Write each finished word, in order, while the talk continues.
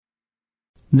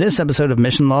This episode of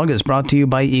Mission Log is brought to you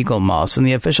by Eagle Moss and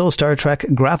the official Star Trek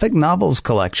graphic novels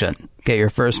collection. Get your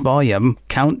first volume,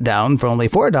 Countdown, for only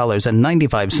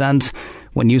 $4.95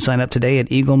 when you sign up today at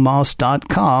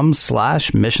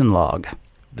eaglemoss.com/missionlog.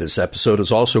 This episode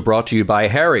is also brought to you by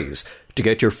Harry's. To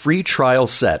get your free trial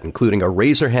set, including a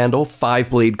razor handle,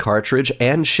 5-blade cartridge,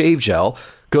 and shave gel,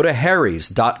 go to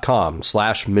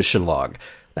harrys.com/missionlog.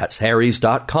 That's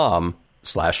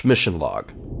harrys.com/missionlog.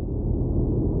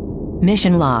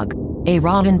 Mission Log, a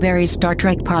Roddenberry Star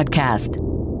Trek podcast.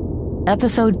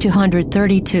 Episode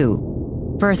 232.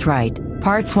 Birthright,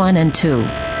 Parts I and II.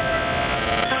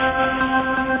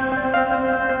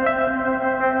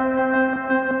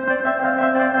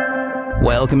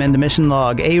 Welcome into Mission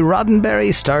Log, a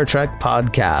Roddenberry Star Trek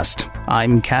podcast.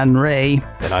 I'm Ken Ray.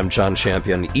 And I'm John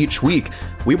Champion. Each week,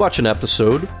 we watch an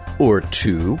episode or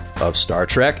two of Star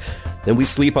Trek, then we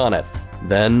sleep on it.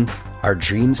 Then our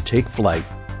dreams take flight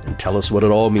and tell us what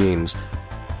it all means,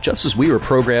 just as we were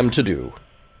programmed to do.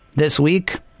 This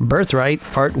week, Birthright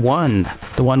Part I,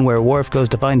 the one where Worf goes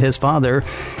to find his father,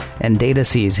 and Data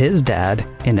sees his dad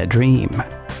in a dream.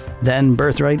 Then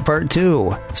Birthright Part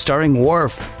II, starring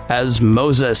Worf as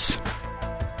Moses.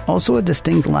 Also a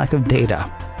distinct lack of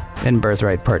Data in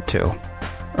Birthright Part II.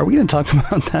 Are we going to talk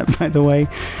about that, by the way?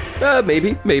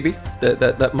 Maybe.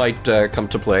 That might come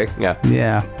to play, yeah.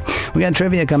 Yeah. We got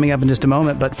trivia coming up in just a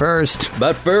moment, but first,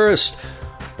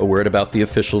 a word about the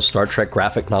official Star Trek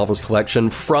graphic novels collection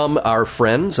from our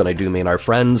friends, and I do mean our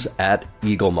friends at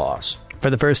Eagle Moss. For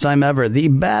the first time ever, the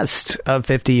best of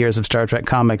 50 years of Star Trek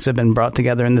comics have been brought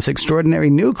together in this extraordinary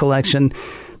new collection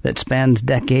that spans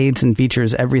decades and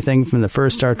features everything from the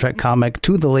first Star Trek comic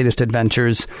to the latest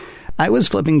adventures. I was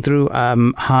flipping through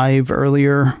Hive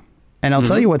earlier, and I'll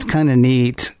tell you what's kind of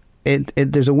neat.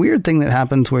 There's a weird thing that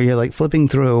happens where you're like flipping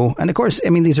through, and of course,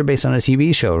 I mean, these are based on a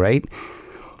TV show, right?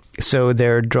 So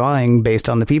they're drawing based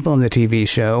on the people in the TV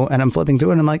show, and I'm flipping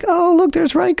through and I'm like, oh, look,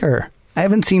 there's Riker. I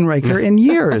haven't seen Riker in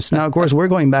years. Now, of course, we're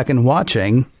going back and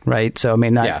watching, right? So, I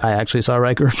mean, I actually saw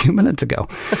Riker a few minutes ago.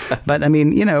 But, I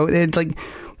mean, you know,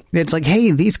 it's like,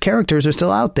 hey, these characters are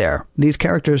still out there. These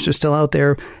characters are still out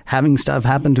there having stuff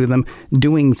happen to them,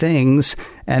 doing things.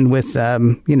 And with,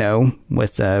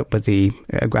 with the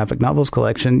graphic novels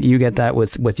collection, you get that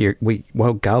with your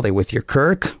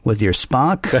Kirk, with your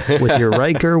Spock, with your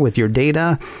Riker, with your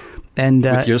Data. And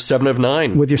with your 7 of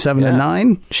 9. With your 7 of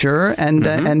 9, sure. And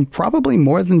and probably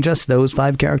more than just those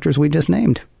 5 characters we just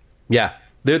named. Yeah.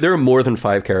 There are more than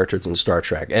 5 characters in Star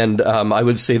Trek, and I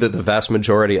would say that the vast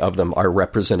majority of them are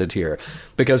represented here,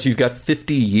 because you've got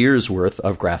 50 years worth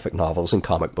of graphic novels and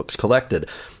comic books collected.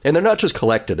 And they're not just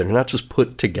collected, they're not just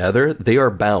put together, they are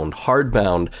bound,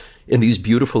 hardbound, in these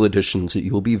beautiful editions that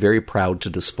you will be very proud to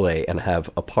display and have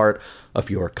a part of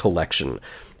your collection.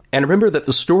 And remember that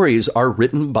the stories are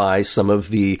written by some of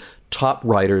the top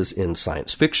writers in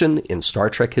science fiction, in Star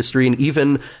Trek history, and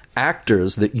even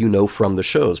actors that you know from the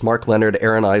shows. Mark Leonard,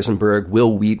 Aaron Eisenberg,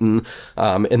 Will Wheaton,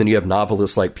 and then you have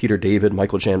novelists like Peter David,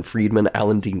 Michael Jan Friedman,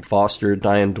 Alan Dean Foster,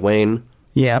 Diane Duane.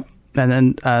 Yeah. And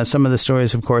then some of the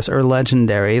stories, of course, are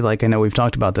legendary. Like, I know we've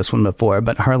talked about this one before,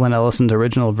 but Harlan Ellison's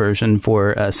original version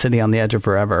for City on the Edge of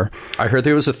Forever. I heard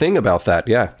there was a thing about that.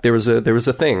 Yeah, there was a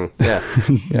thing. Yeah,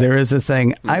 There is a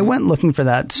thing. I went looking for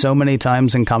that so many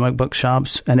times in comic book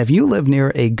shops. And if you live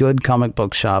near a good comic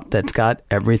book shop that's got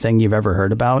everything you've ever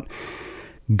heard about,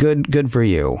 good for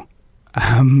you.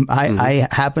 I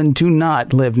happen to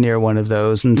not live near one of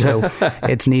those, and so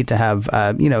it's neat to have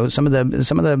some of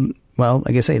the. Well,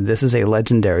 like I say, this is a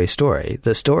legendary story.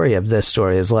 The story of this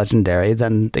story is legendary.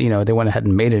 Then they went ahead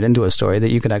and made it into a story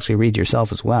that you could actually read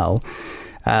yourself as well.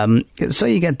 So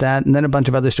you get that, and then a bunch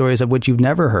of other stories of which you've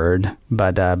never heard,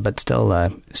 but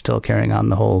still carrying on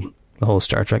the whole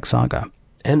Star Trek saga.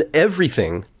 And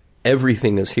everything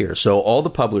is here. So all the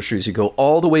publishers, you go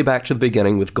all the way back to the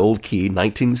beginning with Gold Key,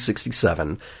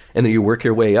 1967, and then you work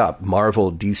your way up.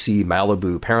 Marvel, DC,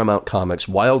 Malibu, Paramount Comics,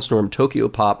 Wildstorm, Tokyo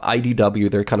Pop,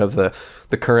 IDW, they're kind of the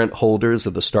current holders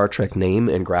of the Star Trek name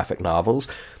in graphic novels.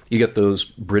 You get those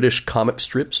British comic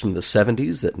strips from the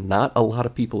 70s that not a lot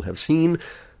of people have seen,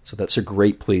 so that's a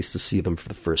great place to see them for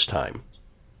the first time.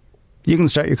 You can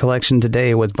start your collection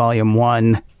today with Volume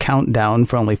 1, Countdown,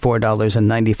 for only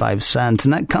 $4.95,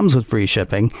 and that comes with free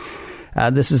shipping.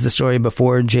 This is the story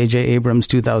before J.J. Abrams'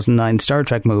 2009 Star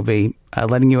Trek movie,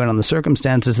 letting you in on the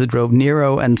circumstances that drove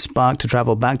Nero and Spock to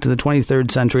travel back to the 23rd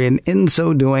century, and in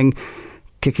so doing,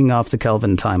 kicking off the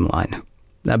Kelvin timeline.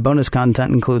 Bonus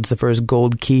content includes the first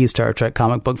Gold Key Star Trek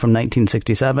comic book from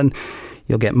 1967.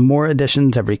 You'll get more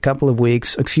editions every couple of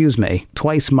weeks,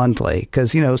 twice monthly,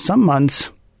 because, some months...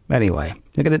 Anyway,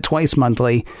 you get it twice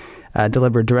monthly.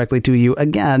 delivered directly to you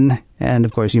again. And,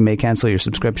 of course, you may cancel your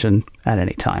subscription at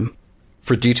any time.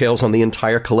 For details on the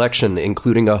entire collection,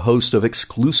 including a host of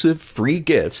exclusive free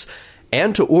gifts,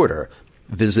 and to order,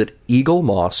 visit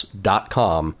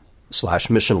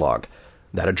eaglemoss.com/missionlog.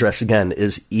 That address again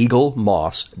is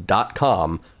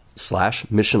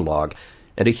eaglemoss.com/missionlog.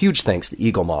 And a huge thanks to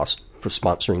Eagle Moss for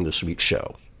sponsoring this week's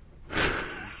show.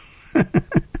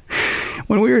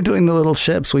 When we were doing the little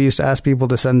ships, we used to ask people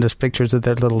to send us pictures of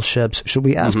their little ships. Should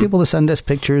we ask people to send us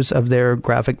pictures of their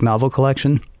graphic novel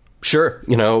collection? Sure.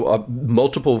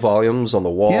 Multiple volumes on the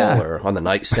wall or on the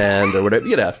nightstand or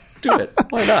whatever. Do it.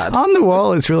 Why not? On the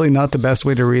wall is really not the best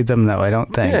way to read them, though, I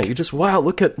don't think. Yeah, you just, wow,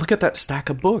 look at that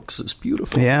stack of books. It's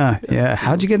beautiful. Yeah.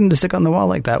 How'd you get them to stick on the wall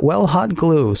like that? Well, hot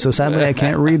glue. So sadly, I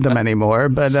can't read them anymore.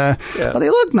 But they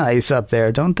look nice up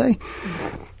there, don't they?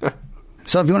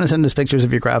 So if you want to send us pictures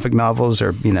of your graphic novels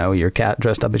or, your cat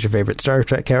dressed up as your favorite Star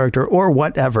Trek character or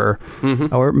whatever,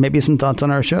 or maybe some thoughts on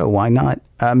our show, why not?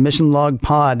 Mission Log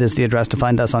Pod is the address to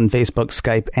find us on Facebook,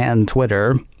 Skype, and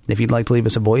Twitter. If you'd like to leave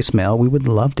us a voicemail, we would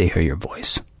love to hear your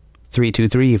voice.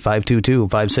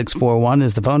 323-522-5641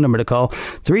 is the phone number to call.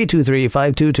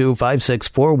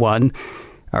 323-522-5641.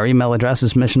 Our email address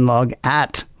is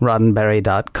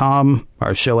missionlog@roddenberry.com.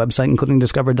 Our show website, including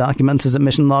discovered documents, is at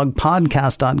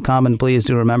missionlogpodcast.com. And please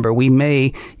do remember, we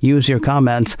may use your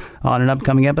comments on an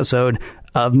upcoming episode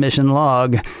of Mission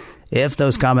Log if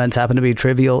those comments happen to be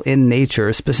trivial in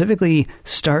nature, specifically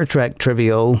Star Trek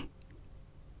trivial.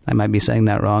 I might be saying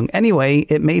that wrong. Anyway,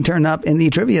 it may turn up in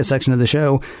the trivia section of the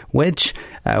show, which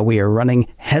we are running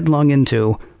headlong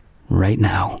into right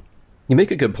now. You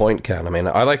make a good point, Ken. I mean,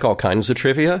 I like all kinds of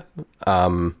trivia.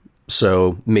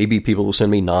 So maybe people will send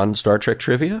me non-Star Trek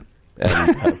trivia.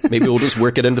 And maybe we'll just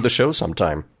work it into the show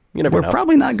sometime. You never know. We're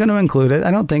probably not going to include it. I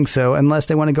don't think so, unless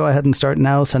they want to go ahead and start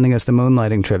now sending us the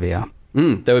moonlighting trivia.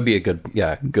 That would be a good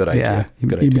idea. Yeah,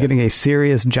 you'd be getting a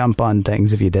serious jump on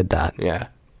things if you did that. Yeah.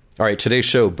 All right, today's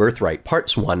show, Birthright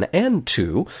Parts I and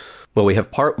II. Well, we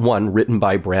have Part 1 written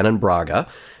by Brannon Braga,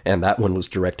 and that one was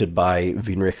directed by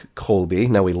Heinrich Kolbe.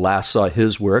 Now, we last saw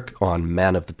his work on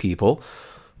Man of the People.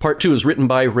 Part 2 is written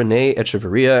by Rene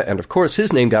Echeverria, and of course,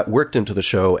 his name got worked into the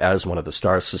show as one of the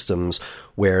star systems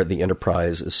where the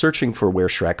Enterprise is searching for where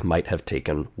Shrek might have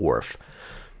taken Worf.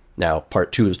 Now,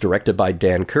 Part 2 is directed by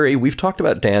Dan Curry. We've talked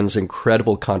about Dan's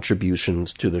incredible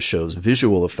contributions to the show's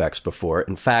visual effects before.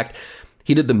 In fact,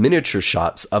 he did the miniature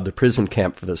shots of the prison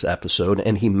camp for this episode,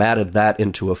 and he matted that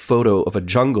into a photo of a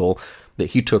jungle that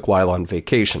he took while on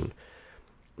vacation.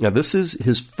 Now, this is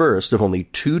his first of only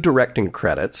 2 directing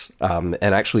credits, and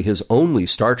actually his only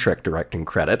Star Trek directing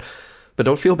credit. But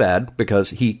don't feel bad, because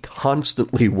he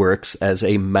constantly works as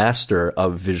a master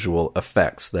of visual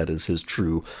effects. That is his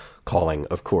true calling,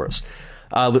 of course.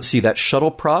 Let's see, that shuttle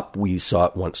prop, we saw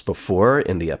it once before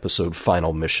in the episode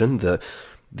Final Mission,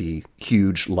 the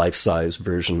huge life-size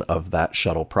version of that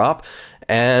shuttle prop.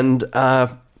 And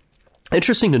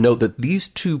interesting to note that these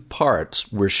 2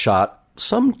 parts were shot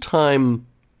sometime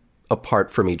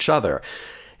apart from each other.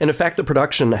 And in fact, the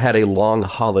production had a long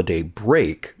holiday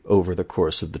break over the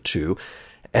course of the 2.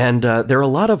 And there are a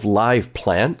lot of live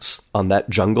plants on that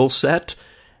jungle set,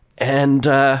 and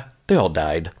they all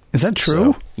died. Is that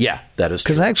true? So, yeah, that is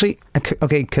true.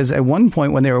 Because at one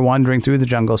point when they were wandering through the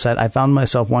jungle set, I found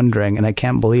myself wondering, and I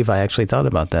can't believe I actually thought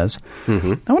about this.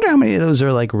 I wonder how many of those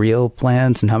are like real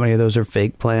plants and how many of those are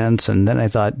fake plants. And then I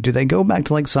thought, do they go back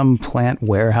to like some plant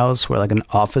warehouse where like an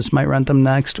office might rent them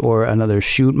next or another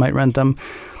shoot might rent them?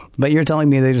 But you're telling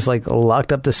me they just like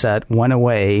locked up the set, went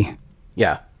away.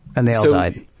 Yeah. And they all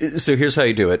died. So here's how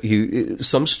you do it.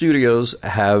 Some studios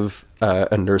have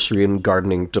a nursery and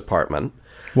gardening department.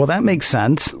 Well, that makes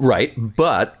sense. Right,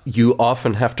 but you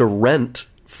often have to rent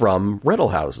from rental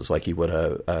houses, like you would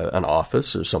an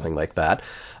office or something like that.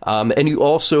 And you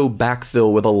also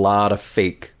backfill with a lot of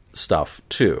fake stuff,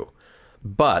 too.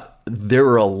 But there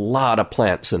were a lot of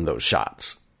plants in those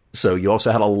shots. So you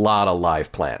also had a lot of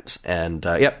live plants. And,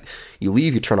 you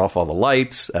leave, you turn off all the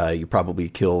lights, you probably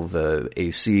kill the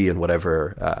AC and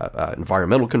whatever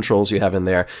environmental controls you have in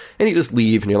there, and you just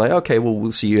leave, and you're like, okay, well,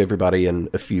 we'll see you everybody in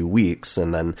a few weeks,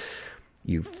 and then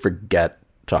you forget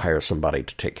to hire somebody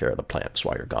to take care of the plants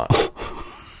while you're gone.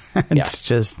 It's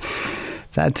just,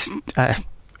 that's,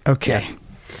 okay.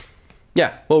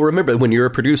 Yeah, well, remember, when you're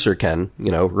a producer, Ken,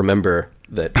 remember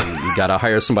that you got to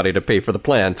hire somebody to pay for the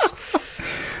plants.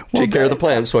 Take care of the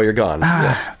plants while you're gone. All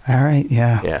right,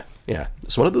 yeah. Yeah.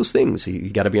 It's one of those things you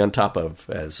got to be on top of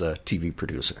as a TV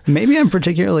producer. Maybe I'm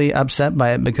particularly upset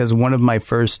by it because one of my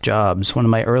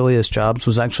earliest jobs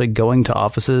was actually going to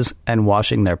offices and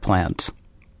washing their plants.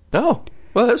 Oh.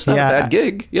 Well, that's not a bad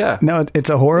gig. Yeah. No, it's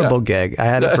a horrible gig. I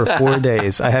had it for 4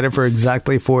 days. I had it for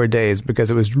exactly 4 days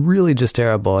because it was really just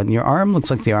terrible. And your arm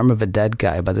looks like the arm of a dead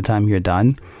guy by the time you're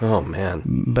done. Oh, man.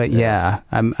 But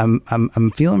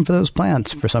I'm feeling for those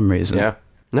plants for some reason. Yeah.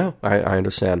 No, I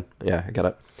understand. Yeah, I got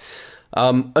it.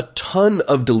 A ton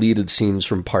of deleted scenes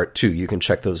from Part 2. You can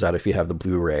check those out if you have the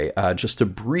Blu-ray. Just to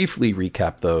briefly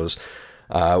recap those,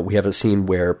 we have a scene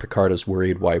where Picard is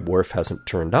worried why Worf hasn't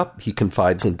turned up. He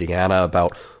confides in Deanna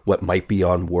about what might be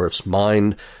on Worf's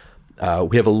mind.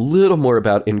 We have a little more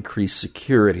about increased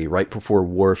security right before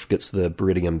Worf gets the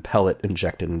baridium pellet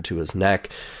injected into his neck.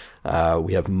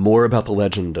 We have more about the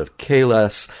legend of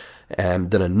Kahless,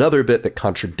 and then another bit that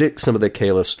contradicts some of the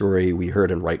Kahless story we heard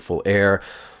in Rightful Heir.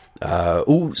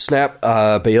 Bael's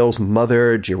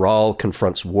mother, Jiral,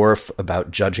 confronts Worf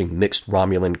about judging mixed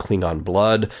Romulan-Klingon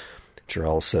blood.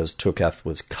 Jiral says Toketh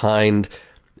was kind,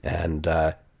 and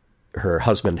her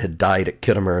husband had died at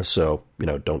Khitomer, so,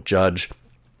 don't judge.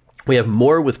 We have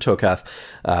more with Toketh,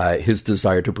 his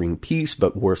desire to bring peace,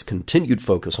 but Worf's continued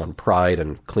focus on pride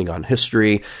and Klingon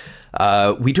history.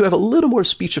 We do have a little more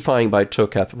speechifying by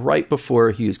Toketh right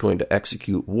before he is going to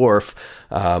execute Worf.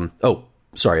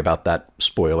 Sorry about that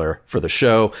spoiler for the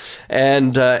show.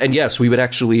 And yes, we would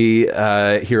actually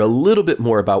hear a little bit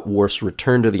more about Worf's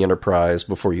return to the Enterprise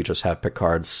before you just have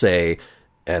Picard say,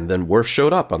 and then Worf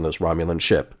showed up on this Romulan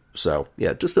ship. So,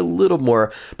 yeah, just a little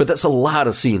more. But that's a lot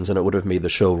of scenes, and it would have made the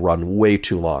show run way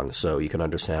too long. So you can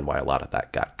understand why a lot of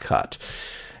that got cut.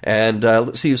 And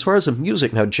let's see, as far as the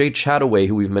music, now Jay Chataway,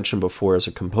 who we've mentioned before as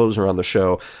a composer on the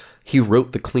show, he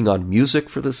wrote the Klingon music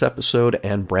for this episode,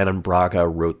 and Brannon Braga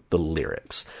wrote the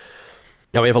lyrics.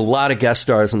 Now, we have a lot of guest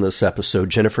stars in this episode.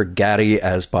 Jennifer Gaddy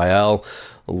as Bael,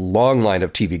 a long line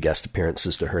of TV guest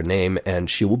appearances to her name, and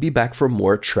she will be back for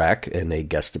more Trek in a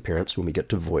guest appearance when we get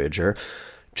to Voyager.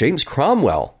 James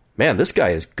Cromwell, man, this guy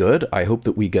is good. I hope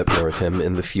that we get more of him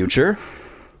in the future.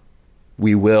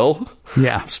 We will.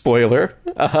 Yeah. Spoiler.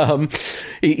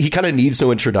 He kind of needs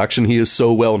no introduction. He is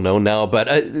so well known now. But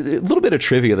a little bit of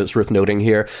trivia that's worth noting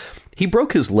here. He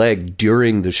broke his leg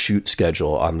during the shoot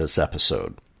schedule on this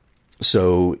episode.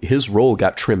 So his role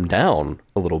got trimmed down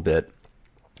a little bit.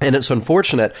 And it's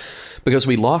unfortunate because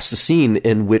we lost a scene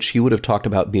in which he would have talked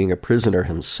about being a prisoner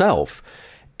himself.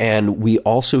 And we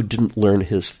also didn't learn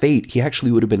his fate. He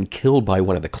actually would have been killed by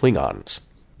one of the Klingons.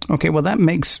 Okay, well, that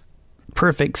makes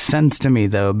perfect sense to me,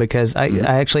 though, because I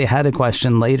actually had a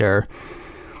question later.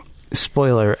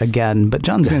 Spoiler again, but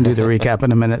John's going to do the recap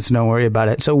in a minute, so don't worry about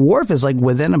it. So Worf is like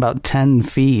within about 10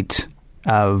 feet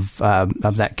of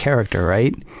that character,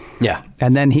 right? Yeah.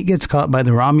 And then he gets caught by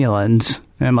the Romulans.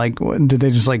 And I'm like, did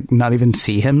they just like not even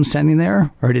see him standing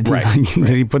there? Or did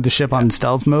he put the ship on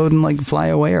stealth mode and like fly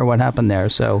away? Or what happened there?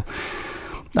 So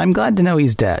I'm glad to know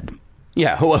he's dead.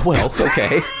 Yeah, well,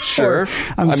 okay, sure.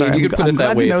 I'm sorry. You could put it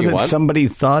that way if you want. I'm glad to know that somebody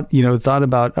thought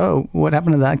about, what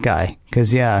happened to that guy?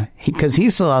 Because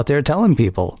he's still out there telling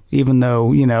people, even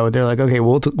though they're like, okay,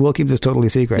 we'll keep this totally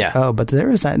secret. Yeah. Oh, but there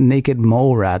is that naked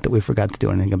mole rat that we forgot to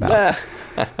do anything about.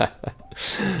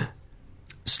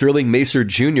 Sterling Macer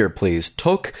Jr. plays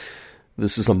Tok.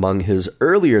 This is among his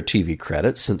earlier TV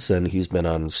credits. Since then, he's been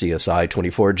on CSI,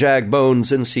 24 Jag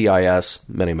Bones, NCIS,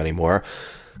 many, many more.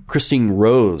 Christine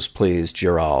Rose plays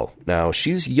Jiral. Now,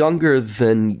 she's younger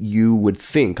than you would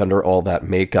think under all that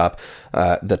makeup.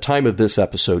 The time of this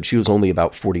episode, she was only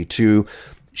about 42.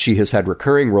 She has had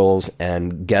recurring roles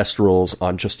and guest roles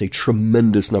on just a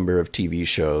tremendous number of TV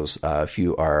shows. A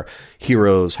few are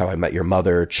Heroes, How I Met Your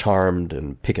Mother, Charmed,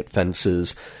 and Picket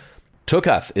Fences.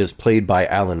 Toketh is played by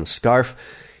Alan Scarf.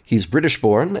 He's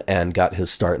British-born and got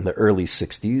his start in the early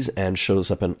 60s and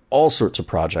shows up in all sorts of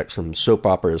projects, from soap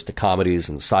operas to comedies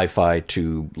and sci-fi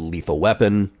to Lethal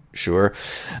Weapon, sure.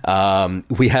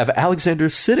 We have Alexander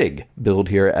Siddig, billed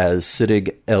here as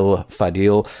Siddig El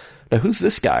Fadil. Now, who's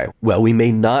this guy? Well, we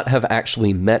may not have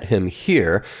actually met him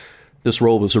here. This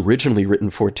role was originally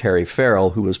written for Terry Farrell,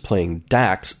 who was playing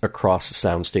Dax across the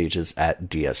sound stages at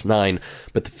DS9,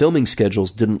 but the filming schedules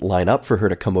didn't line up for her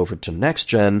to come over to Next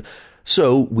Gen,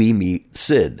 so we meet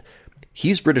Sid.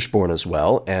 He's British-born as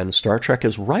well, and Star Trek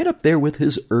is right up there with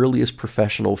his earliest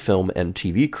professional film and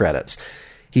TV credits.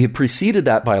 He had preceded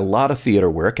that by a lot of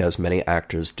theater work, as many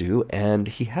actors do, and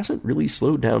he hasn't really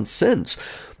slowed down since.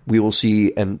 We will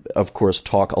see, and of course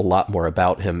talk a lot more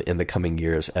about him in the coming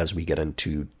years as we get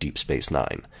into Deep Space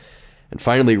Nine. And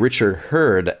finally, Richard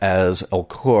Hurd as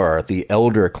Elcor, the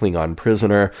elder Klingon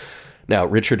prisoner. Now,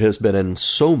 Richard has been in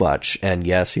so much, and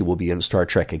yes, he will be in Star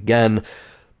Trek again,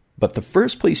 but the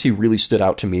first place he really stood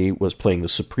out to me was playing the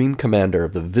Supreme Commander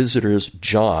of the Visitors,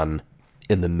 John,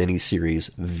 in the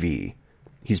miniseries V.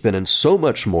 He's been in so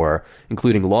much more,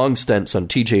 including long stints on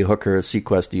TJ Hooker,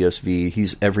 Sequest ESV.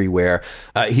 He's everywhere.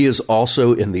 He is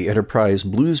also in the Enterprise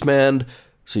Blues Band,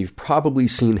 so you've probably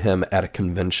seen him at a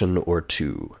convention or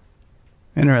two.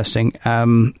 Interesting.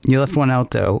 You left one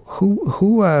out, though.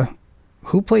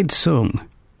 Who played Soong?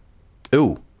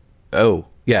 Oh,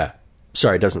 yeah.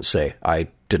 Sorry, it doesn't say. I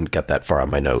didn't get that far on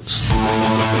my notes.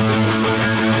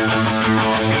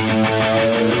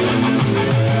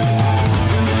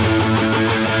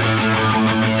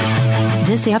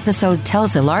 This episode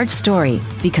tells a large story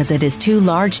because it is too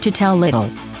large to tell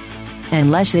little.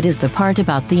 Unless it is the part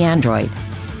about the android.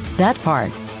 That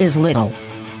part is little.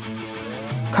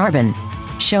 Carbon.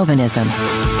 Chauvinism.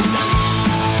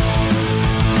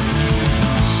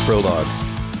 Prologue.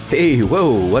 Hey,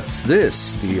 whoa, what's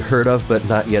this? The heard of but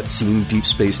not yet seen Deep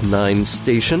Space Nine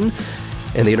station,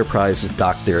 and the Enterprise is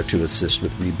docked there to assist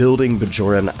with rebuilding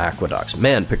Bajoran aqueducts.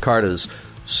 Man, Picard is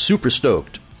super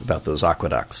stoked about those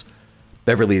aqueducts.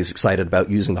 Beverly is excited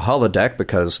about using the holodeck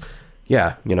because,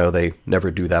 they never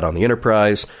do that on the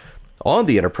Enterprise. On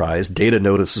the Enterprise, Data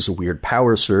notices a weird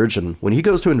power surge, and when he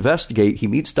goes to investigate, he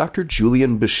meets Dr.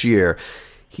 Julian Bashir.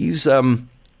 He's,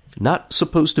 not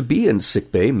supposed to be in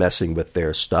sickbay messing with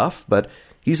their stuff, but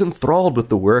he's enthralled with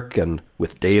the work and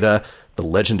with Data, the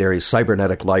legendary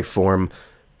cybernetic life form.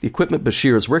 The equipment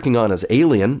Bashir is working on is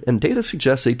alien, and Data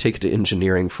suggests they take it to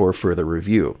engineering for further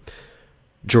review.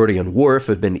 Geordi and Worf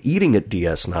have been eating at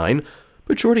DS9,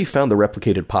 but Geordi found the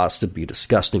replicated pasta to be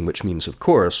disgusting, which means, of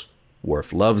course,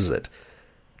 Worf loves it.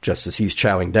 Just as he's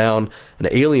chowing down, an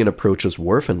alien approaches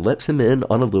Worf and lets him in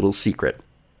on a little secret.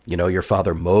 You know your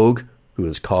father Moog, who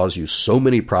has caused you so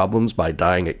many problems by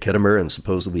dying at Kittimer and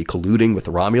supposedly colluding with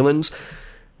the Romulans?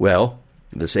 Well,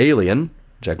 this alien,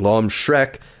 Jaglom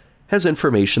Shrek, has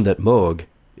information that Moog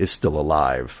is still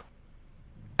alive.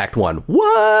 Act 1.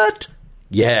 What?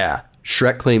 Yeah.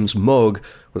 Shrek claims Moog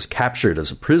was captured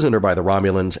as a prisoner by the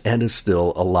Romulans and is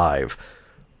still alive.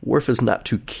 Worf is not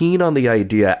too keen on the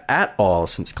idea at all,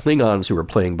 since Klingons who are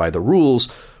playing by the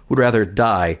rules would rather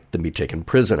die than be taken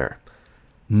prisoner.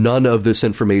 None of this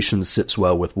information sits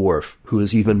well with Worf, who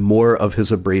is even more of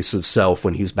his abrasive self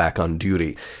when he's back on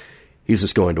duty. He's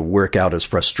just going to work out his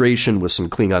frustration with some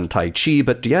Klingon Tai Chi,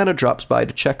 but Deanna drops by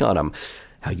to check on him.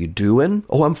 How you doing?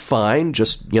 Oh, I'm fine,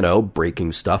 just,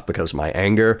 breaking stuff because of my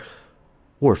anger.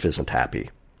 Worf isn't happy.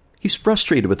 He's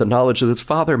frustrated with the knowledge that his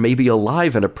father may be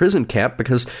alive in a prison camp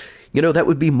because, that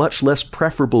would be much less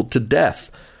preferable to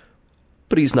death.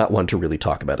 But he's not one to really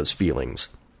talk about his feelings.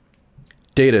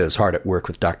 Data is hard at work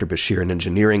with Dr. Bashir in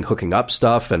engineering, hooking up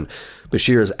stuff, and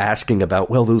Bashir is asking about,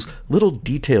 those little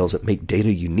details that make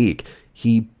Data unique.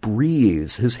 He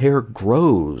breathes, his hair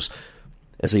grows.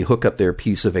 As they hook up their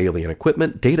piece of alien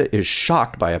equipment, Data is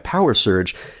shocked by a power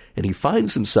surge, and he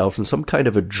finds himself in some kind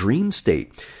of a dream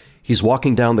state. He's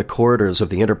walking down the corridors of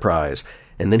the Enterprise,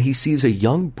 and then he sees a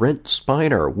young Brent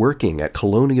Spiner working at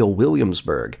Colonial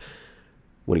Williamsburg.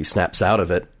 When he snaps out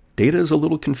of it, Data is a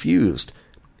little confused.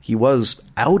 He was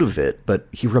out of it, but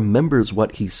he remembers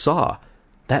what he saw.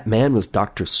 That man was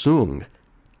Dr. Soong,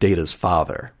 Data's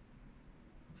father.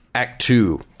 Act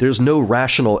 2. There's no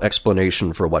rational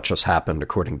explanation for what just happened,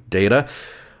 according to Data.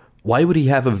 Why would he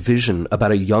have a vision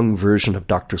about a young version of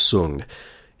Dr. Soong?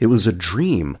 It was a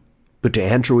dream. But do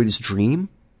androids dream?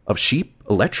 Of sheep,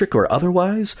 electric, or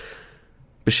otherwise?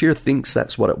 Bashir thinks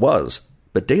that's what it was,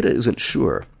 but Data isn't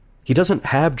sure. He doesn't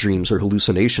have dreams or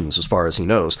hallucinations as far as he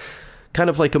knows. Kind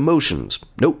of like emotions.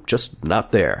 Nope, just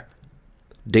not there.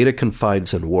 Data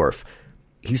confides in Worf.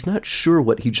 He's not sure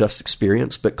what he just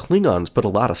experienced, but Klingons put a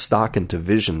lot of stock into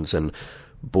visions, and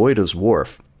boy does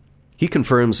Worf. He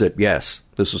confirms that, yes,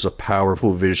 this was a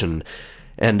powerful vision,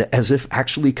 and as if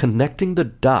actually connecting the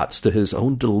dots to his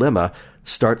own dilemma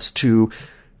starts to,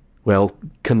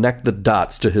 connect the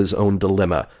dots to his own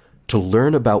dilemma. To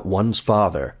learn about one's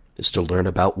father is to learn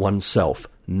about oneself.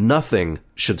 Nothing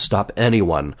should stop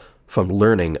anyone from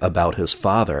learning about his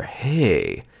father.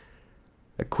 Hey.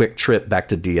 A quick trip back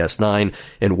to DS9,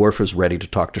 and Worf is ready to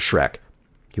talk to Shrek.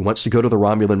 He wants to go to the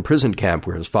Romulan prison camp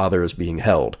where his father is being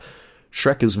held.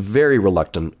 Shrek is very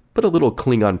reluctant, but a little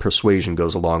Klingon persuasion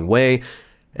goes a long way,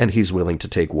 and he's willing to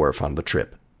take Worf on the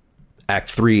trip. Act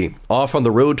 3. Off on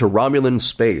the road to Romulan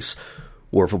space.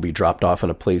 Worf will be dropped off in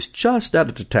a place just out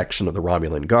of detection of the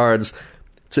Romulan guards.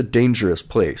 It's a dangerous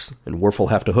place, and Worf will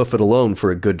have to hoof it alone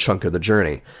for a good chunk of the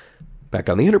journey. Back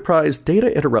on the Enterprise,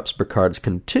 Data interrupts Picard's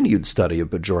continued study of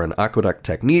Bajoran aqueduct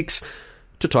techniques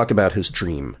to talk about his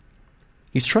dream.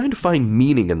 He's trying to find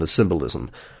meaning in the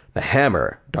symbolism. The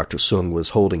hammer Dr. Soong was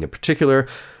holding in particular,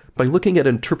 by looking at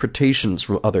interpretations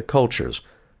from other cultures.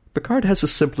 Picard has a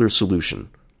simpler solution.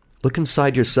 Look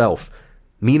inside yourself.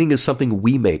 Meaning is something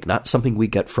we make, not something we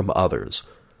get from others.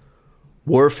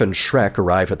 Worf and Shrek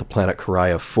arrive at the planet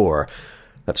Karaya 4.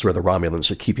 That's where the Romulans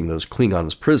are keeping those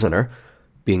Klingons prisoner.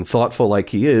 Being thoughtful like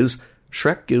he is,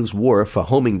 Shrek gives Worf a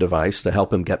homing device to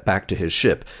help him get back to his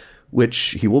ship, which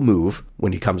he will move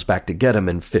when he comes back to get him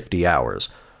in 50 hours.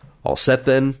 All set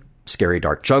then, scary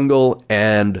dark jungle,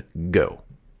 and go.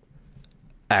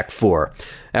 Act 4.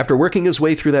 After working his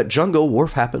way through that jungle,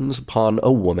 Worf happens upon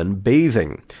a woman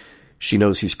bathing. She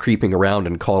knows he's creeping around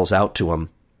and calls out to him.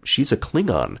 She's a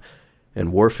Klingon,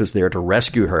 and Worf is there to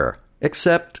rescue her,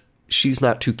 except she's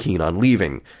not too keen on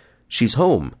leaving. She's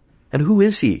home. And who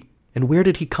is he? And where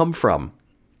did he come from?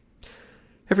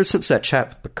 Ever since that chat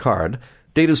with Picard,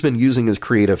 Data's been using his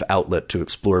creative outlet to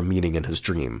explore meaning in his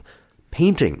dream.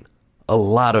 Painting. A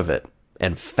lot of it.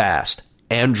 And fast.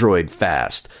 Android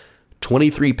fast.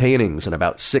 23 paintings in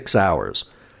about 6 hours.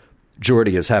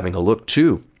 Geordi is having a look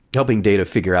too, helping Data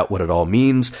figure out what it all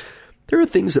means. There are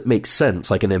things that make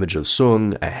sense, like an image of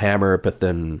Sung, a hammer, but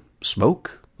then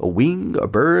smoke, a wing, a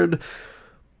bird.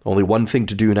 Only one thing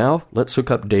to do now. Let's hook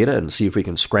up Data and see if we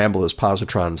can scramble his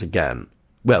positrons again.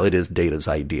 Well, it is Data's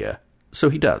idea.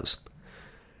 So he does.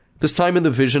 This time in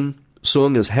the vision,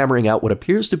 Sung is hammering out what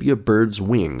appears to be a bird's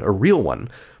wing, a real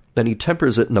one. Then he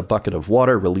tempers it in a bucket of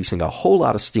water, releasing a whole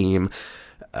lot of steam,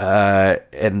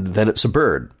 and then it's a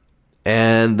bird.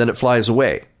 And then it flies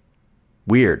away.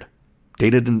 Weird.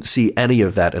 Data didn't see any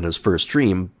of that in his first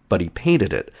dream, but he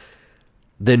painted it.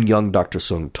 Then young Dr.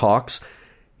 Sung talks.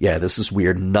 Yeah, this is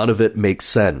weird. None of it makes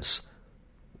sense.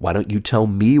 Why don't you tell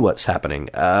me what's happening?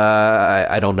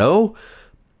 I don't know.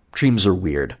 Dreams are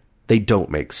weird. They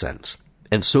don't make sense.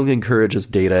 And Sung encourages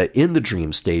Data in the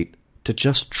dream state to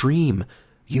just dream.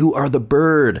 You are the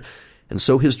bird. And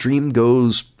so his dream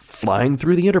goes flying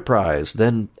through the Enterprise,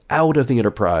 then out of the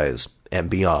Enterprise, and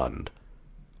beyond.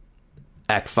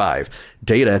 Act 5.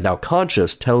 Data, now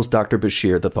conscious, tells Dr.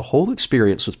 Bashir that the whole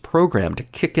experience was programmed to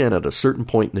kick in at a certain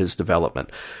point in his development,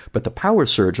 but the power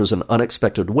surge was an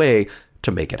unexpected way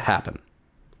to make it happen.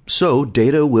 So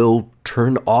Data will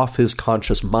turn off his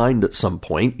conscious mind at some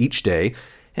point each day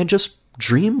and just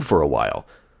dream for a while.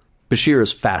 Bashir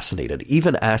is fascinated,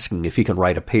 even asking if he can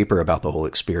write a paper about the whole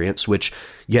experience, which,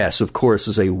 yes, of course,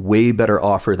 is a way better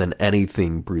offer than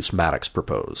anything Bruce Maddox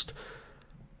proposed.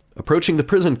 Approaching the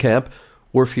prison camp,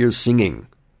 Worf hears singing,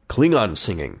 Klingon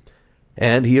singing,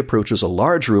 and he approaches a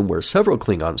large room where several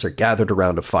Klingons are gathered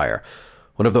around a fire.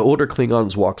 One of the older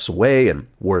Klingons walks away, and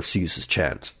Worf sees his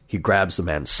chance. He grabs the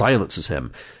man, silences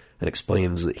him, and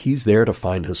explains that he's there to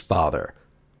find his father.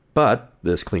 But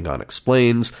this Klingon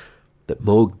explains that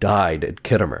Moog died at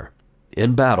Kittimer,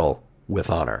 in battle with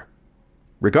honor.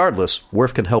 Regardless,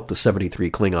 Worf can help the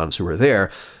 73 Klingons who are there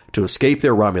to escape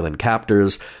their Romulan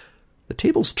captors. The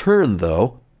tables turn,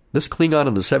 though. This Klingon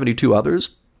and the 72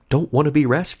 others don't want to be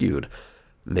rescued.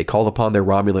 They call upon their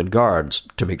Romulan guards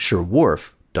to make sure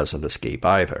Worf doesn't escape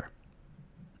either.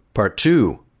 Part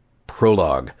 2.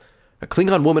 Prologue. A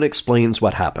Klingon woman explains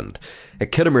what happened.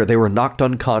 At Kittimer, they were knocked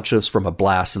unconscious from a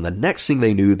blast, and the next thing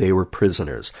they knew, they were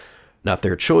prisoners. Not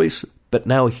their choice, but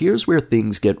now here's where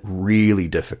things get really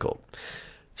difficult.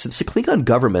 Since the Klingon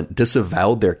government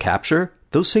disavowed their capture,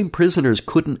 those same prisoners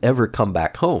couldn't ever come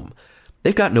back home.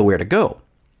 They've got nowhere to go.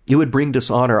 It would bring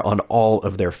dishonor on all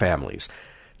of their families.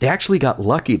 They actually got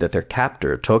lucky that their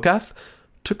captor, Tokath,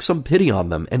 took some pity on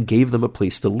them and gave them a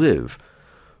place to live.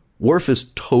 Worf is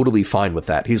totally fine with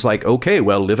that. He's like, okay,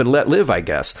 well, live and let live, I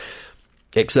guess.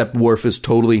 Except Worf is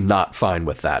totally not fine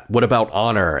with that. What about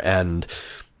honor and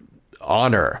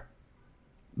honor?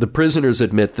 The prisoners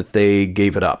admit that they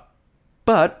gave it up.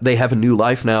 But they have a new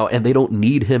life now, and they don't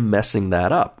need him messing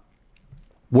that up.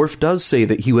 Worf does say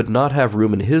that he would not have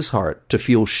room in his heart to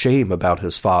feel shame about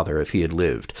his father if he had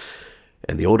lived.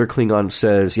 And the older Klingon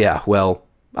says, yeah, well,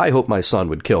 I hope my son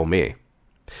would kill me.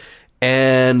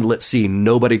 And let's see,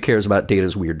 nobody cares about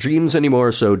Data's weird dreams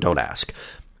anymore, so don't ask.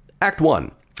 Act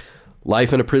 1.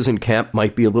 Life in a prison camp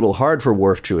might be a little hard for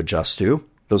Worf to adjust to.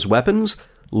 Those weapons,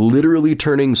 literally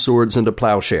turning swords into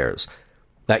plowshares.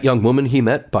 That young woman he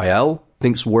met, Bael,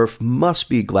 thinks Worf must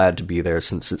be glad to be there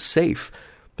since it's safe.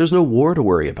 There's no war to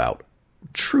worry about.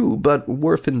 True, but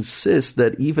Worf insists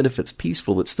that even if it's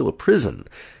peaceful, it's still a prison.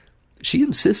 She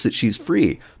insists that she's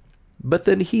free, but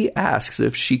then he asks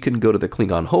if she can go to the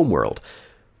Klingon homeworld.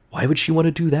 Why would she want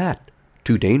to do that?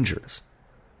 Too dangerous.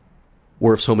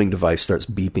 Worf's homing device starts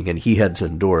beeping and he heads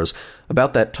indoors.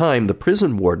 About that time, the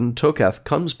prison warden, Tokath,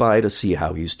 comes by to see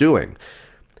how he's doing.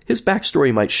 His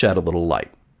backstory might shed a little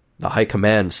light. The High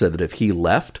Command said that if he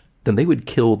left, then they would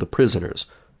kill the prisoners.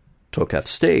 Tokath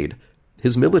stayed.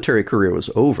 His military career was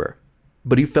over,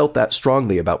 but he felt that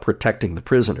strongly about protecting the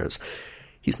prisoners.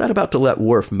 He's not about to let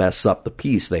Worf mess up the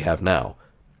peace they have now.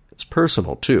 It's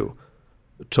personal, too.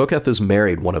 Toketh has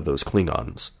married one of those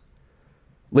Klingons.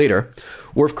 Later,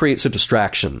 Worf creates a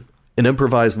distraction, an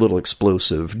improvised little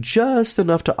explosive, just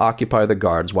enough to occupy the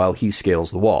guards while he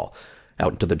scales the wall.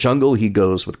 Out into the jungle he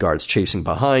goes with guards chasing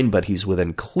behind, but he's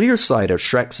within clear sight of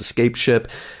Shrek's escape ship.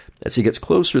 As he gets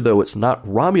closer, though, it's not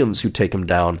Romulans who take him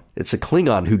down, it's a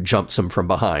Klingon who jumps him from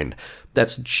behind.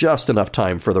 That's just enough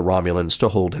time for the Romulans to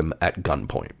hold him at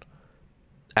gunpoint.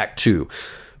 Act 2.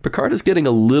 Picard is getting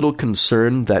a little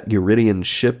concerned that Uridian's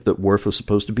ship that Worf was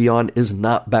supposed to be on is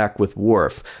not back with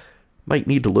Worf. Might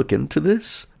need to look into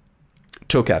this.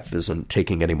 Toketh isn't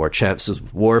taking any more chances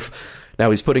with Worf. Now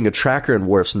he's putting a tracker in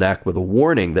Worf's neck with a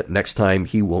warning that next time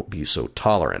he won't be so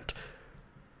tolerant.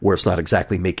 Worf's not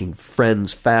exactly making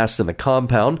friends fast in the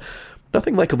compound.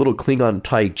 Nothing like a little Klingon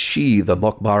Tai Chi the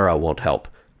Mokbara won't help.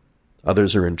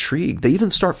 Others are intrigued. They even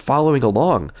start following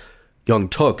along. Young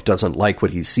Tok doesn't like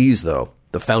what he sees, though,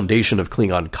 the foundation of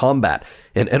Klingon combat,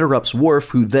 and interrupts Worf,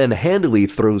 who then handily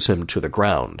throws him to the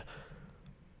ground.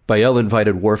 Bael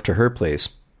invited Worf to her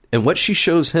place, and what she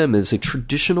shows him is a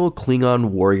traditional Klingon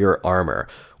warrior armor,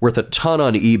 worth a ton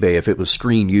on eBay if it was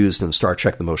screen used in Star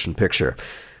Trek the Motion Picture.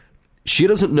 She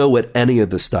doesn't know what any of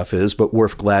this stuff is, but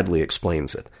Worf gladly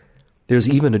explains it. There's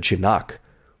even a Jinak,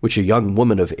 which a young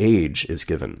woman of age is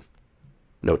given.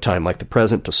 No time like the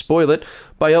present to spoil it,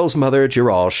 Bael's mother,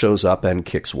 Jiral, shows up and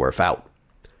kicks Worf out.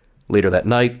 Later that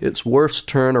night, it's Worf's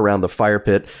turn around the fire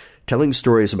pit, telling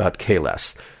stories about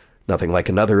Kahless. Nothing like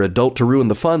another adult to ruin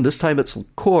the fun. This time it's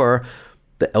Kor,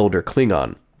 the elder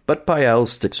Klingon. But Bael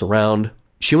sticks around.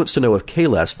 She wants to know if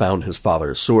Kahless found his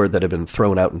father's sword that had been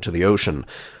thrown out into the ocean.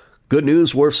 Good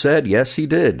news, Worf said. Yes, he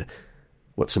did.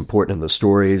 What's important in the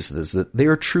stories is that they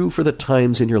are true for the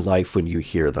times in your life when you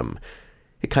hear them.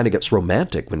 It kind of gets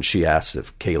romantic when she asks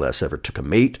if Kahless ever took a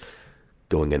mate.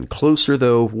 Going in closer,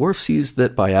 though, Worf sees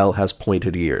that Bael has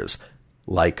pointed ears,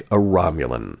 like a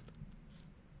Romulan.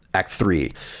 Act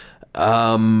 3.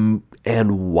 And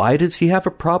why does he have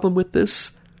a problem with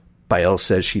this? Bael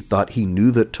says she thought he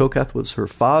knew that Toketh was her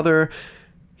father.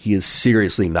 He is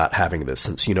seriously not having this,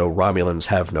 since, Romulans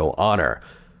have no honor.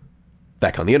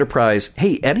 Back on the Enterprise,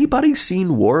 hey, anybody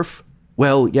seen Worf?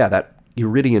 Well, yeah, that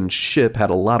Uridian ship had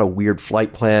a lot of weird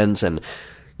flight plans, and,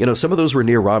 some of those were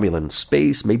near Romulan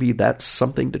space. Maybe that's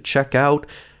something to check out.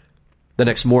 The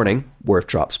next morning, Worf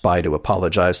drops by to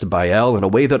apologize to Bael in a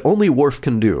way that only Worf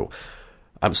can do.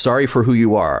 I'm sorry for who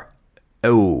you are.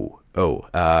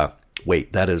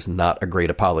 Wait, that is not a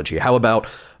great apology. How about,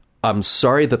 I'm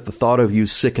sorry that the thought of you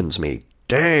sickens me.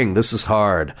 Dang, this is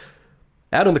hard.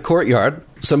 Out in the courtyard,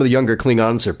 some of the younger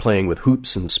Klingons are playing with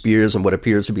hoops and spears in what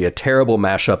appears to be a terrible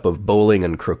mashup of bowling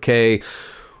and croquet.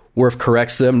 Worf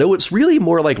corrects them. No, it's really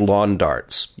more like lawn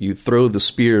darts. You throw the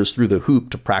spears through the hoop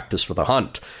to practice for the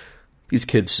hunt. These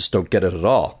kids just don't get it at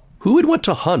all. Who would want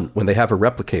to hunt when they have a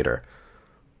replicator?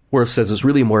 Worf says it's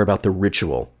really more about the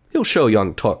ritual. He'll show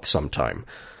young Tok sometime.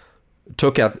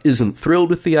 Toketh isn't thrilled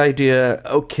with the idea.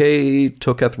 Okay,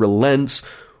 Toketh relents.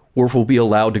 Worf will be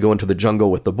allowed to go into the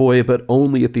jungle with the boy, but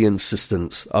only at the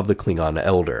insistence of the Klingon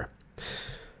elder.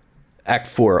 Act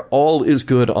 4, all is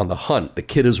good on the hunt. The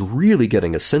kid is really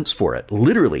getting a sense for it.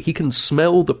 Literally, he can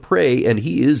smell the prey, and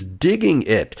he is digging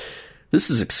it. This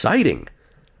is exciting.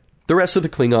 The rest of the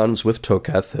Klingons with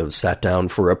Toketh have sat down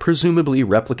for a presumably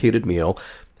replicated meal,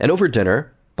 and over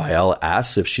dinner, Bael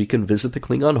asks if she can visit the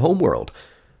Klingon homeworld.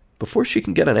 Before she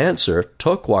can get an answer,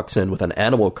 Tok walks in with an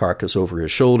animal carcass over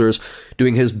his shoulders,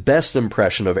 doing his best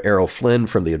impression of Errol Flynn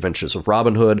from The Adventures of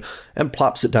Robin Hood, and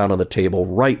plops it down on the table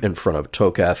right in front of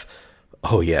Toketh.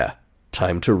 Oh yeah,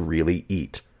 time to really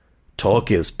eat.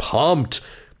 Tok is pumped.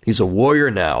 He's a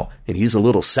warrior now, and he's a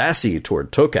little sassy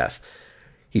toward Toketh.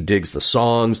 He digs the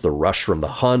songs, the rush from the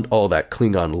hunt, all that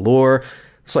Klingon lore.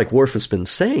 It's like Worf has been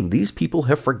saying, these people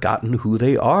have forgotten who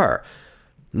they are.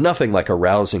 Nothing like a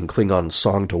rousing Klingon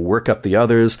song to work up the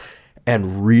others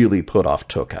and really put off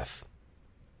Toketh.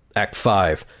 Act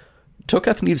 5.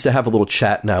 Toketh needs to have a little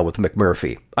chat now with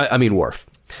McMurphy. I mean Worf.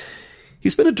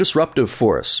 He's been a disruptive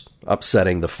force,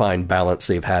 upsetting the fine balance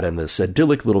they've had in this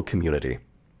idyllic little community.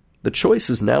 The choice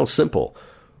is now simple.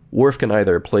 Worf can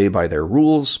either play by their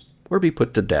rules or be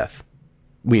put to death.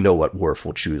 We know what Worf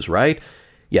will choose, right?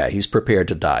 Yeah, he's prepared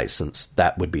to die, since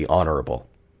that would be honorable.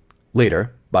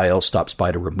 Later, Bael stops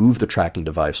by to remove the tracking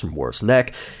device from Worf's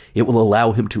neck. It will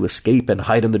allow him to escape and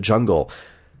hide in the jungle.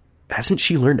 Hasn't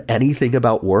she learned anything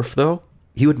about Worf, though?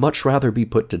 He would much rather be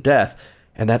put to death,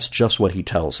 and that's just what he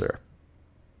tells her.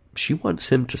 She wants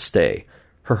him to stay.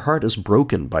 Her heart is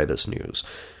broken by this news.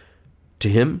 To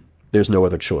him, there's no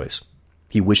other choice.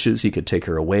 He wishes he could take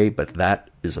her away, but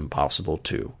that is impossible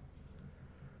too.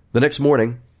 The next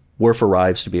morning, Worf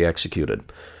arrives to be executed.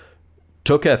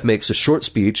 Toketh makes a short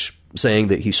speech saying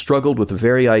that he struggled with the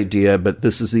very idea, but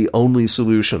this is the only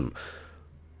solution.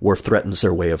 Worf threatens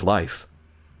their way of life.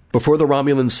 Before the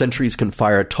Romulan sentries can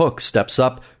fire, Tok steps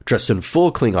up, dressed in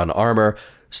full Klingon armor,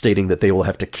 stating that they will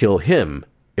have to kill him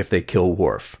if they kill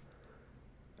Worf.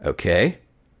 Okay,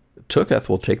 Toketh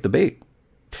will take the bait.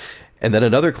 And then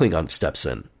another Klingon steps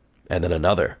in, and then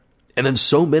another. And then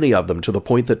so many of them to the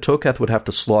point that Toketh would have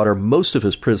to slaughter most of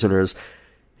his prisoners,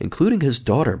 including his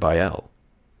daughter, Bael.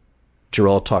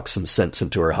 Ja'Rul talks some sense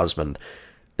into her husband.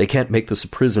 They can't make this a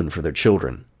prison for their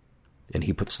children. And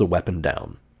he puts the weapon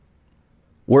down.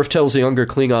 Worf tells the younger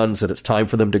Klingons that it's time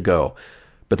for them to go,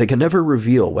 but they can never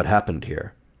reveal what happened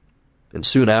here. And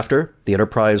soon after, the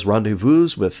Enterprise rendezvous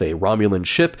with a Romulan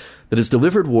ship that has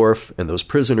delivered Worf and those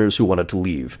prisoners who wanted to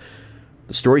leave.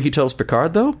 The story he tells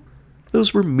Picard, though?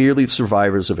 Those were merely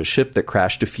survivors of a ship that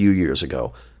crashed a few years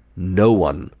ago. No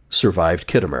one survived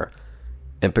Khitomer.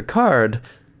 And Picard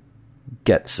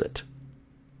gets it.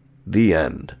 The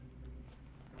end.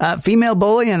 Female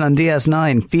bullion on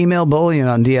DS9. Female bullion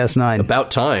on DS9. About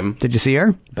time. Did you see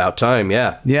her? About time,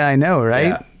 yeah. Yeah, I know,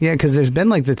 right? Yeah, because there's been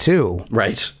like the two.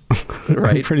 Right.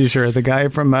 Right. I'm pretty sure the guy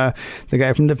from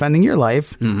Defending Your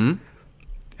Life. Mm-hmm.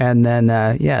 And then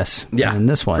yes. Yeah. And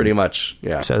this one. Pretty much.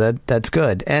 Yeah. So that's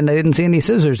good. And I didn't see any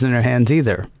scissors in her hands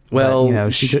either. Well,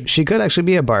 but, she could actually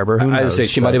be a barber. Who knows? I'd say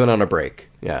she might have been on a break.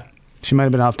 Yeah. She might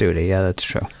have been off duty. Yeah, that's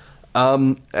true.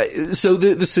 So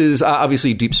this is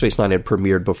obviously Deep Space Nine had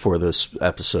premiered before this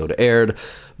episode aired,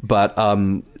 but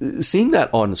seeing that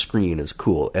on screen is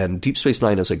cool. And Deep Space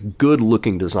Nine is a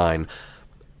good-looking design.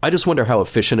 I just wonder how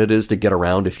efficient it is to get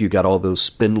around if you got all those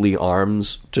spindly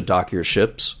arms to dock your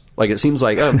ships. Like, it seems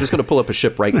like, I'm just going to pull up a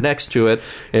ship right next to it,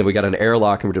 and we got an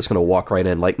airlock, and we're just going to walk right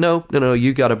in. Like, no,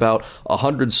 you got about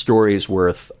 100 stories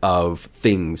worth of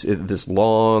things. This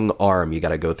long arm you got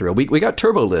to go through. We got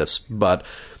turbo lifts, but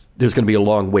there's going to be a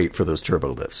long wait for those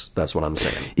turbo lifts. That's what I'm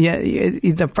saying. Yeah,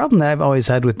 the problem that I've always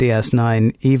had with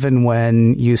DS9, even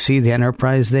when you see the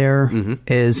Enterprise there,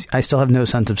 is I still have no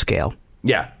sense of scale.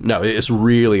 Yeah, no, it's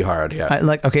really hard,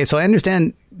 yeah. So I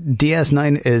understand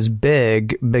DS9 is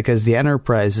big because the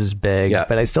Enterprise is big,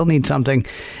 but I still need something.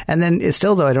 And then it's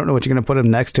still, though, I don't know what you're going to put them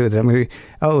next to. That I'm going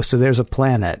to, so there's a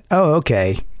planet. Oh,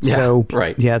 okay. Yeah, so,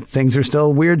 right. Yeah, things are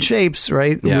still weird shapes,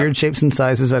 right? Yeah. Weird shapes and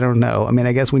sizes, I don't know. I mean,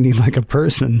 I guess we need like a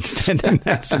person standing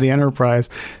next to the Enterprise,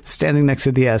 standing next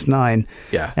to DS9.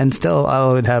 Yeah. And still, all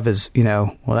I would have is,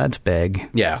 well, that's big.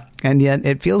 Yeah. And yet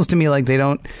it feels to me like they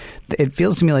don't... It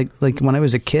feels to me like when I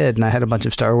was a kid and I had a bunch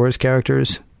of Star Wars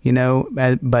characters,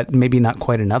 but maybe not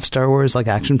quite enough Star Wars, like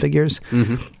action figures.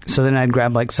 Mm-hmm. So then I'd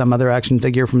grab like some other action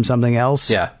figure from something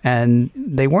else. Yeah. And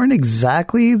they weren't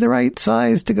exactly the right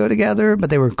size to go together, but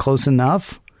they were close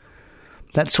enough.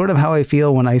 That's sort of how I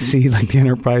feel when I see like the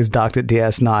Enterprise docked at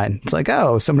DS9. It's like,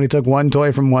 somebody took one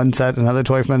toy from one set, another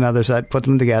toy from another set, put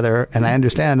them together. And I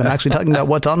understand I'm actually talking about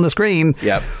what's on the screen.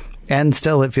 Yep. And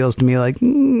still, it feels to me like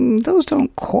those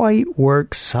don't quite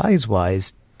work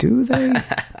size-wise, do they?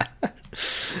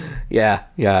 Yeah.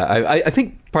 I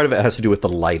think part of it has to do with the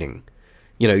lighting.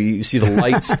 You see the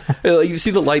lights. You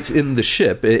see the lights in the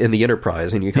ship in the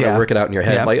Enterprise, and you kind of work it out in your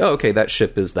head, like, okay, that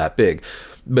ship is that big.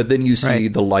 But then you see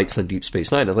the lights on Deep Space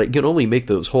Nine, and like you can only make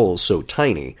those holes so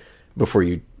tiny before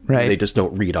you. Right. They just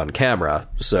don't read on camera.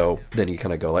 So then you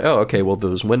kind of go like, okay, well,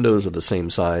 those windows are the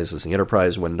same size as the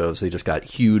Enterprise windows. They just got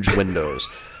huge windows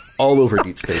all over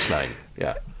Deep Space Nine.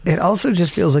 Yeah. It also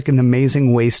just feels like an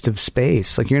amazing waste of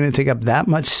space. Like you're going to take up that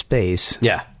much space.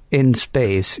 Yeah. In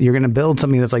space. You're going to build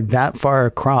something that's like that far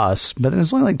across, but then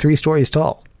it's only like 3 stories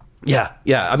tall. Yeah.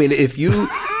 I mean, if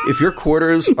your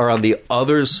quarters are on the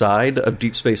other side of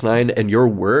Deep Space Nine and your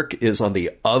work is on the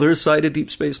other side of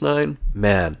Deep Space Nine,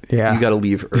 man, you got to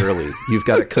leave early. You've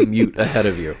got a commute ahead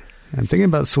of you. I'm thinking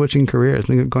about switching careers,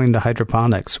 going to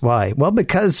hydroponics. Why? Well,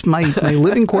 because my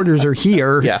living quarters are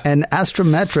here, and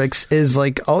astrometrics is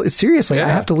like, seriously, I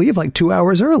have to leave like 2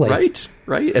 hours early.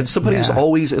 Right. And somebody's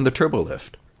always in the turbo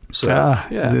lift. So,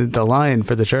 the line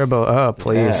for the turbo. Oh,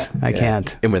 please. I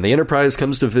can't. And when the Enterprise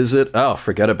comes to visit,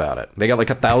 forget about it. They got like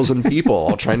 1,000 people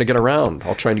all trying to get around,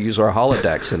 all trying to use our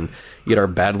holodecks and eat our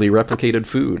badly replicated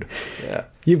food. Yeah.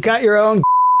 You've got your own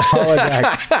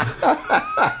holodeck.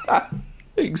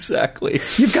 Exactly.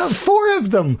 You've got 4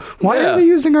 of them. Why are they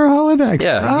using our holodecks?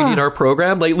 Yeah, you need our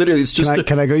program. Like literally, it's just.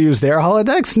 Can I go use their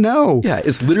holodecks? No. Yeah,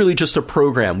 it's literally just a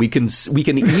program. We can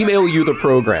email you the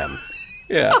program.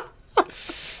 Yeah.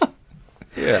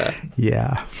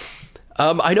 Yeah.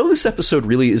 I know this episode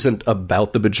really isn't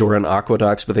about the Bajoran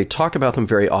aqueducts, but they talk about them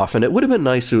very often. It would have been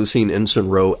nice to have seen Ensign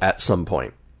Ro at some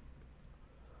point.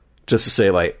 Just to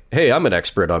say, like, hey, I'm an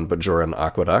expert on Bajoran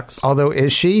aqueducts. Although,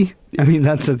 is she? I mean,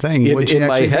 that's the thing. In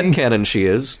my headcanon, she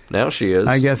is. Now she is.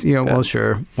 I guess, well,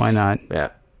 sure. Why not? Yeah.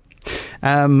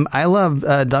 I love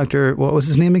Dr. What was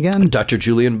his name again? Dr.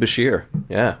 Julian Bashir.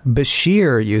 Yeah.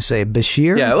 Bashir, you say.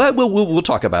 Bashir? Yeah, we'll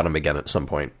talk about him again at some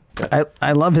point.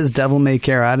 I love his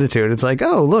devil-may-care attitude. It's like,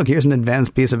 oh, look, here's an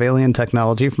advanced piece of alien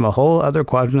technology from a whole other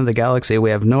quadrant of the galaxy. We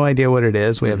have no idea what it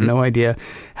is. We have no idea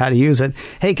how to use it.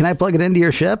 Hey, can I plug it into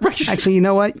your ship? Actually, you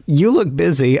know what? You look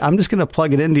busy. I'm just going to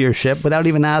plug it into your ship without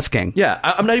even asking. Yeah,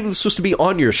 I'm not even supposed to be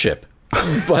on your ship,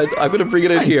 but I'm going to bring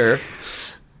it in here,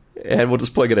 and we'll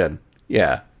just plug it in.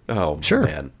 Yeah. Oh, sure.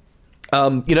 Man.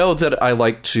 You know that I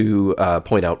like to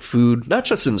point out food, not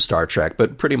just in Star Trek,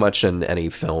 but pretty much in any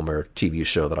film or TV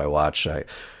show that I watch. I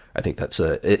think it's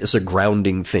a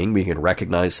grounding thing. We can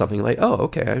recognize something like, oh,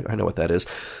 okay, I know what that is.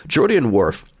 Geordi and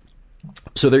Worf.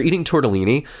 So they're eating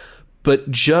tortellini, but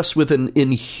just with an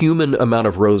inhuman amount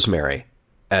of rosemary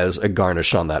as a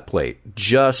garnish on that plate.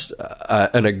 Just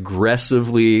an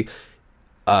aggressively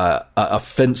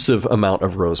offensive amount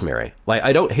of rosemary. Like,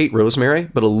 I don't hate rosemary,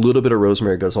 but a little bit of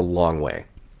rosemary goes a long way.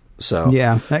 So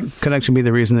yeah, that could actually be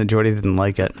the reason that Geordi didn't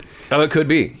like it. Oh, it could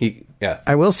be.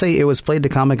 I will say it was played to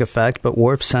comic effect, but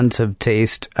Worf's sense of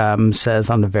taste says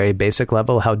on a very basic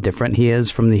level how different he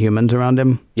is from the humans around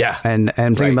him. Yeah. And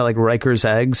I'm thinking about like Riker's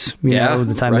eggs, you know,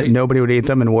 the time that nobody would eat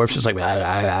them, and Worf's just like, blah,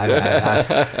 blah, blah, blah,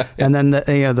 blah. And then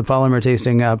the polymer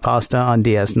tasting pasta on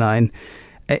DS9.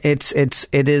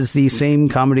 It is the same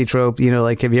comedy trope,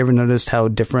 like, have you ever noticed how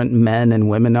different men and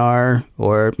women are?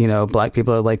 Or, black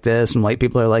people are like this and white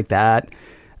people are like that.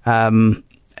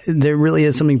 There really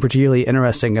is something particularly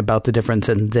interesting about the difference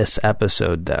in this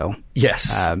episode, though.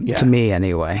 Yes. To me,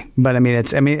 anyway. But,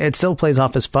 it still plays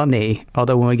off as funny,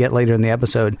 although when we get later in the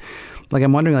episode, like,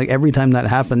 I'm wondering, like, every time that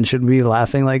happens, should we be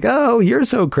laughing like, oh, you're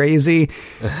so crazy?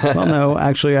 Well, no,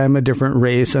 actually, I'm a different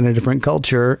race and a different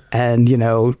culture. And,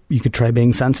 you could try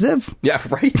being sensitive. Yeah,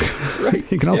 right.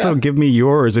 You can also give me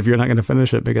yours if you're not going to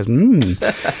finish it because,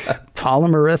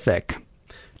 polymerific.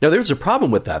 Now, there's a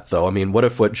problem with that, though. I mean, what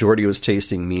if what Geordi was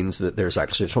tasting means that there's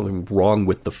actually something wrong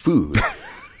with the food?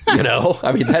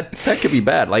 I mean, that could be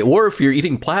bad. Like, or if you're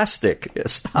eating plastic.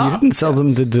 Stop. You didn't sell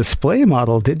them the display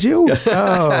model, did you?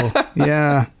 Oh,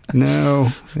 yeah. No.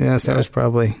 Yes, that was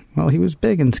probably... Well, he was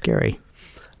big and scary.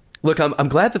 Look, I'm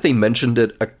glad that they mentioned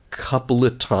it a couple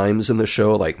of times in the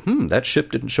show. Like, that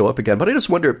ship didn't show up again. But I just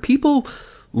wonder, people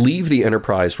leave the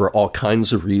Enterprise for all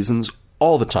kinds of reasons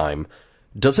all the time.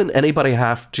 Doesn't anybody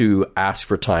have to ask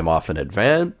for time off in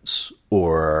advance?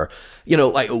 Or,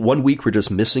 like 1 week we're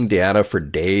just missing Deanna for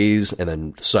days, and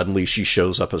then suddenly she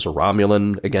shows up as a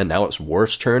Romulan. Again, now it's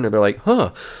Worf's turn, and they're like,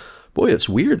 boy, it's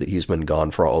weird that he's been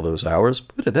gone for all those hours.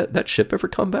 But did that ship ever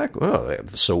come back? Oh,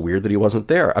 it's so weird that he wasn't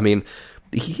there. I mean,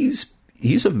 he's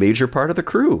a major part of the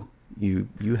crew.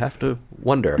 You have to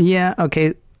wonder. Yeah,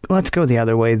 okay. Let's go the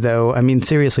other way, though. I mean,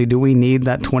 seriously, do we need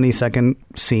that 20-second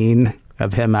scene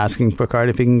of him asking Picard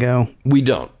if he can go? We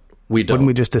don't. Wouldn't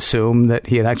we just assume that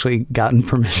he had actually gotten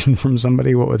permission from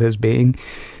somebody, what with his being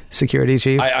security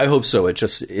chief? I hope so.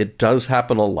 It does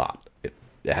happen a lot. It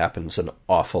happens an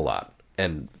awful lot,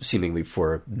 and seemingly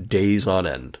for days on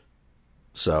end.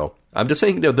 So I'm just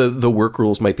saying, the work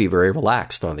rules might be very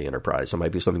relaxed on the Enterprise. It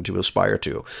might be something to aspire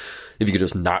to. If you could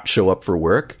just not show up for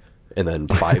work, and then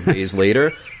 5 days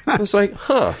later, it's like,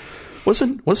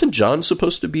 wasn't John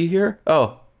supposed to be here?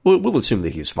 Oh, we'll assume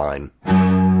that he's fine.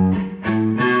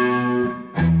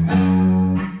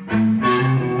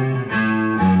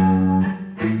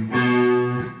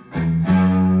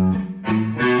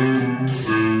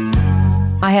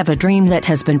 I have a dream that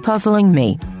has been puzzling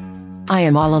me. I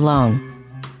am all alone.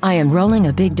 I am rolling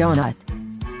a big donut.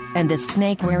 And this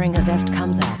snake wearing a vest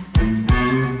comes up.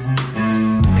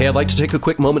 Hey, I'd like to take a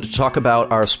quick moment to talk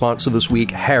about our sponsor this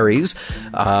week, Harry's.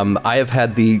 I have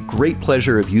had the great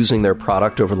pleasure of using their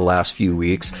product over the last few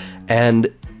weeks,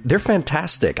 and they're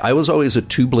fantastic. I was always a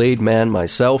 2-blade man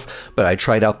myself, but I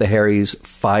tried out the Harry's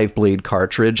 5-blade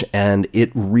cartridge, and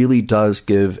it really does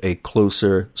give a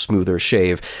closer, smoother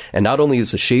shave. And not only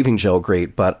is the shaving gel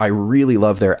great, but I really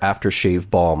love their aftershave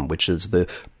balm, which is the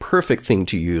perfect thing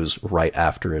to use right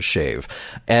after a shave.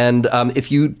 And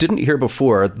if you didn't hear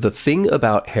before, the thing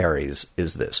about Harry's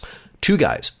is this. 2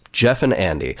 guys, Jeff and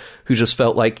Andy, who just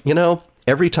felt like,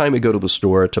 every time we go to the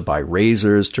store to buy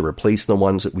razors to replace the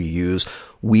ones that we use,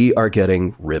 we are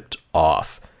getting ripped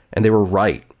off. And they were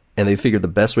right. And they figured the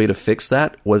best way to fix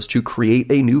that was to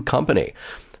create a new company.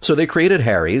 So they created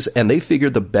Harry's, and they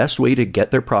figured the best way to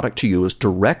get their product to you is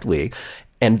directly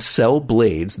and sell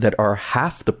blades that are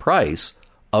half the price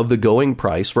of the going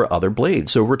price for other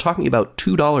blades. So we're talking about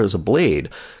 $2 a blade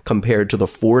compared to the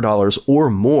 $4 or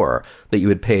more that you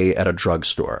would pay at a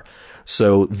drugstore.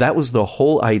 So that was the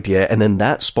whole idea, and then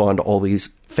that spawned all these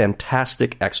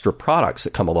fantastic extra products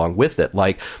that come along with it,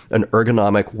 like an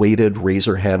ergonomic weighted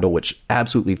razor handle, which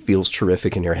absolutely feels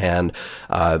terrific in your hand,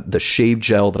 the shave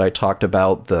gel that I talked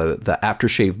about, the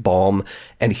aftershave balm,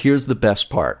 and here's the best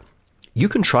part. You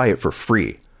can try it for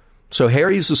free. So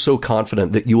Harry's is so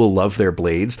confident that you will love their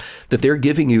blades that they're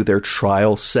giving you their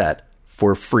trial set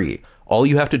for free. All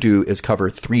you have to do is cover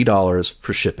 $3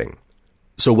 for shipping.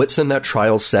 So what's in that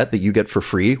trial set that you get for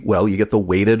free? Well, you get the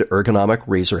weighted ergonomic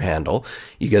razor handle.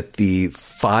 You get the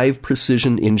 5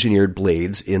 precision engineered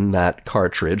blades in that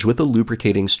cartridge with a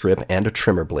lubricating strip and a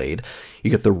trimmer blade.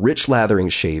 You get the rich lathering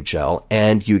shave gel,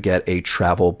 and you get a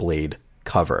travel blade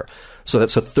cover. So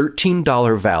that's a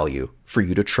 $13 value for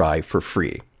you to try for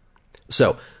free.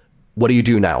 So what do you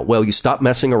do now? Well, you stop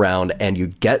messing around and you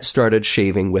get started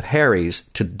shaving with Harry's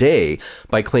today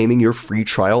by claiming your free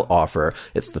trial offer.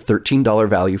 It's the $13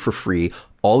 value for free.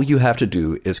 All you have to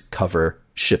do is cover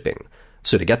shipping.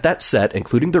 So to get that set,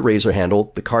 including the razor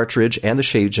handle, the cartridge, and the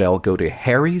shave gel, go to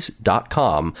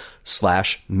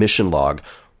harrys.com/missionlog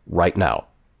right now.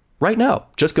 Right now.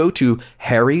 Just go to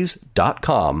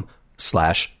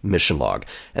harrys.com/missionlog.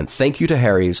 And thank you to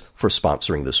Harry's for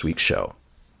sponsoring this week's show.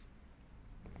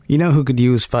 You know who could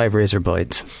use 5 razor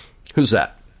blades? Who's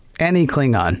that? Any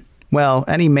Klingon. Well,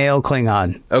 any male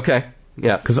Klingon. Okay.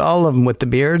 Yeah. Because all of them with the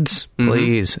beards,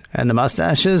 please. And the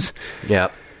mustaches. Yeah.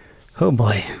 Oh,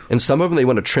 boy. And some of them, they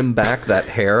want to trim back that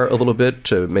hair a little bit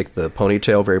to make the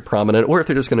ponytail very prominent, or if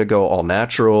they're just going to go all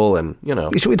natural and, you know.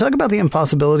 Should we talk about the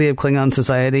impossibility of Klingon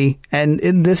society? And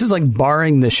this is like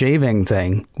barring the shaving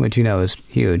thing, which you know is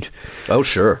huge. Oh,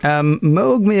 sure.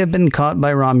 Moog may have been caught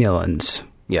by Romulans.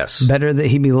 Yes. Better that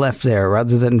he be left there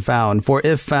rather than found. For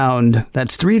if found,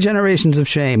 that's 3 generations of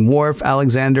shame. Worf,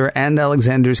 Alexander, and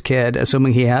Alexander's kid,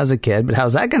 assuming he has a kid. But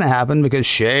how's that going to happen? Because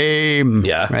shame.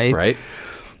 Yeah, right.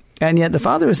 And yet the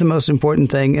father is the most important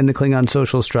thing in the Klingon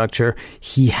social structure.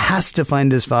 He has to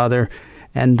find his father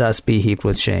and thus be heaped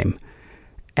with shame.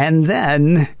 And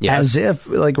then, as if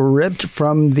like ripped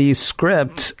from the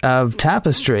script of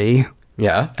Tapestry...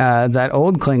 Yeah. That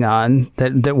old Klingon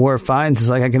that Worf finds is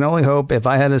like, I can only hope if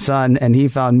I had a son and he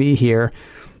found me here,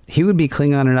 he would be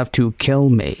Klingon enough to kill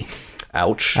me.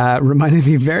 Ouch. Reminded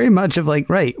me very much of like,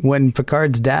 right, when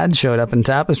Picard's dad showed up in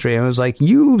Tapestry and was like,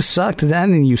 you sucked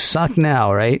then and you suck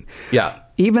now, right? Yeah.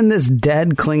 Even this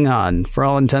dead Klingon, for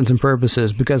all intents and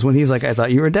purposes, because when he's like, I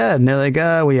thought you were dead. And they're like,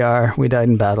 we are. We died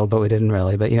in battle, but we didn't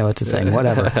really. But, you know, it's a thing.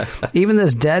 Whatever. Even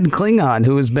this dead Klingon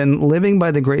who has been living by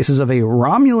the graces of a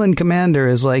Romulan commander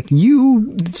is like,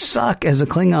 you suck as a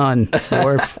Klingon,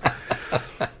 Worf.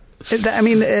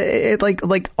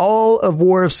 Like all of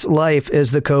Worf's life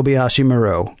is the Kobayashi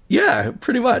Maru. Yeah,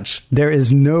 pretty much. There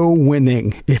is no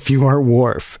winning if you are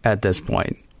Worf at this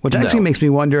point. Which actually makes me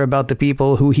wonder about the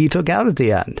people who he took out at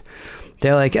the end.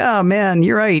 They're like, oh, man,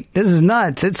 you're right. This is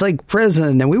nuts. It's like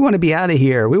prison, and we want to be out of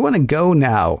here. We want to go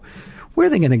now. Where are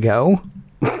they going to go?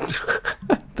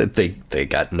 They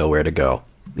got nowhere to go.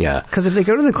 Yeah. Because if they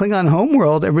go to the Klingon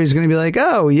homeworld, everybody's going to be like,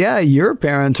 oh, yeah, your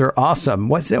parents are awesome.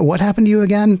 What happened to you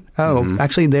again? Oh,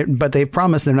 actually, but they've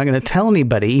promised they're not going to tell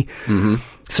anybody. Mm-hmm.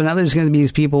 So now there's going to be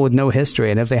these people with no history.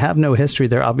 And if they have no history,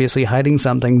 they're obviously hiding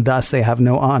something. Thus, they have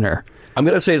no honor. I'm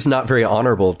going to say it's not very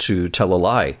honorable to tell a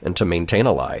lie and to maintain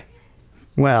a lie.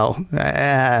 Well,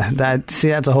 that's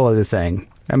a whole other thing.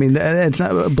 I mean, it's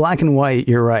not black and white.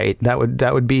 You're right. That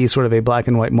would be sort of a black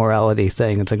and white morality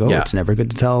thing. It's like, it's never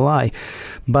good to tell a lie.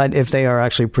 But if they are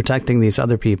actually protecting these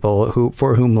other people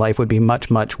for whom life would be much,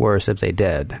 much worse if they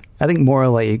did, I think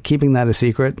morally keeping that a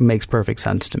secret makes perfect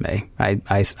sense to me.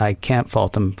 I can't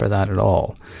fault them for that at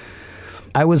all.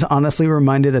 I was honestly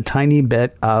reminded a tiny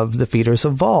bit of the Feeders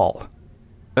of Vol.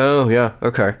 Oh, yeah.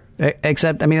 Okay.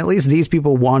 Except, I mean, at least these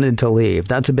people wanted to leave.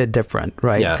 That's a bit different,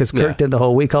 right? Because Kirk did the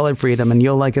whole, we call it freedom and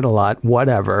you'll like it a lot,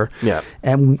 whatever. Yeah.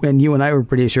 And you and I were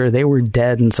pretty sure they were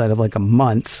dead inside of like a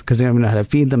month because they don't even know how to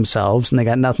feed themselves and they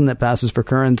got nothing that passes for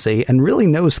currency and really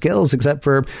no skills except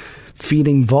for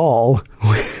feeding Vol,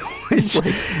 which,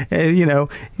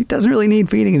 he doesn't really need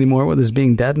feeding anymore with his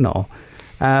being dead and all.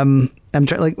 I'm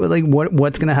trying,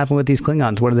 what's going to happen with these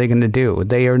Klingons? What are they going to do?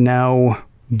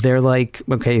 They're like,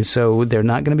 okay, so they're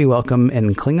not going to be welcome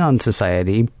in Klingon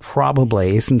society,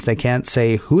 probably, since they can't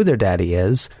say who their daddy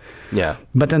is. Yeah.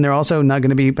 But then they're also not going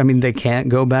to be, I mean, they can't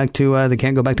go back to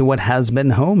what has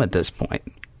been home at this point.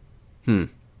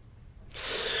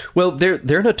 Well,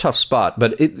 they're in a tough spot,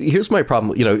 but here's my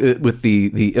problem, with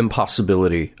the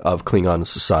impossibility of Klingon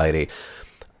society.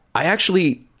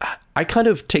 I kind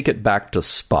of take it back to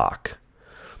Spock.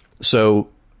 So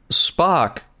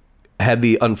Spock had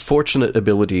the unfortunate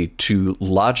ability to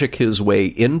logic his way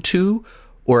into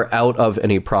or out of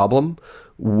any problem,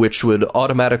 which would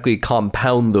automatically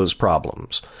compound those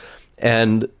problems.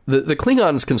 And the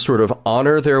Klingons can sort of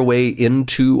honor their way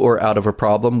into or out of a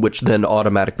problem, which then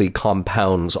automatically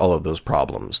compounds all of those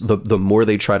problems. The more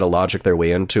they try to logic their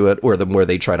way into it, or the more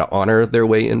they try to honor their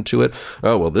way into it.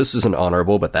 Oh, well, this isn't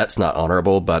honorable, but that's not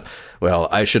honorable, but, well,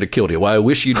 I should have killed you. Well, I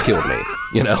wish you'd killed me,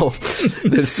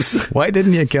 Why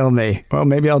didn't you kill me? Well,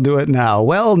 maybe I'll do it now.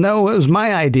 Well, no, it was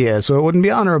my idea, so it wouldn't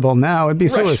be honorable now. It'd be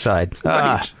suicide.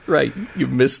 Right. You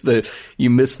missed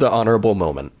the honorable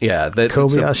moment. Yeah.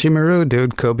 Kobayashi Maru.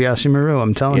 Dude, Kobayashi Maru,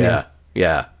 I'm telling you.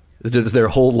 Yeah. Their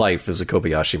whole life is a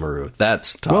Kobayashi Maru.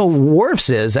 That's tough. Well, Worf's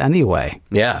is anyway.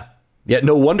 Yeah.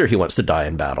 No wonder he wants to die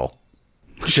in battle.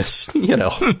 Just,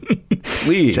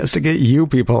 please. Just to get you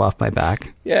people off my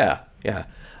back. Yeah.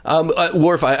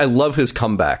 Worf, I love his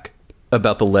comeback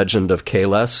about the legend of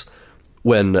Kahless.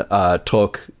 When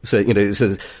Tok said, he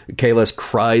says, Kahless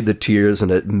cried the tears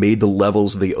and it made the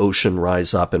levels of the ocean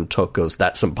rise up, and Tok goes,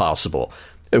 that's impossible.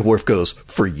 And Worf goes,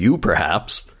 for you,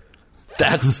 perhaps.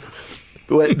 That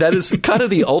is kind of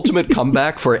the ultimate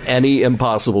comeback for any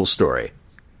impossible story.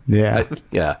 Yeah.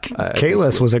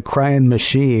 Kahless was a crying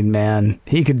machine, man.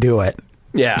 He could do it.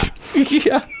 Yeah.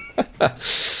 Yeah.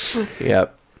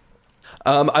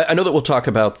 I know that we'll talk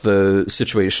about the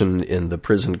situation in the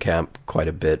prison camp quite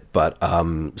a bit, but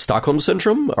Stockholm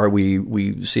Syndrome, are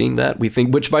we seeing that? We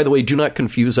think, which, by the way, do not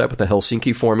confuse that with the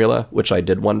Helsinki formula, which I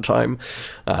did one time.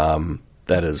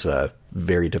 That is a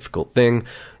very difficult thing.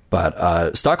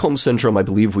 But Stockholm Syndrome, I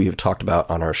believe we have talked about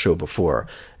on our show before.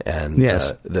 And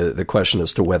yes. The question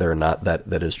as to whether or not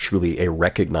that is truly a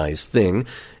recognized thing,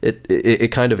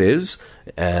 it kind of is.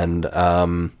 And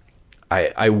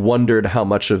I wondered how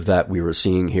much of that we were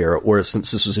seeing here, or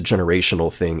since this was a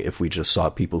generational thing, if we just saw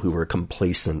people who were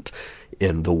complacent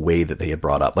in the way that they had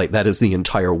brought up. Like, that is the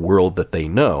entire world that they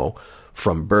know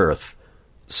from birth.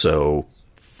 So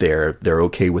they're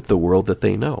okay with the world that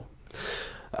they know.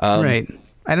 Right.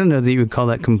 I don't know that you would call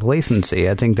that complacency.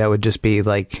 I think that would just be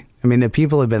like, if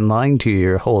people have been lying to you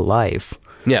your whole life.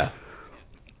 Yeah.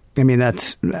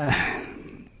 That's...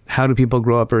 how do people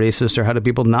grow up racist, or how do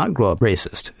people not grow up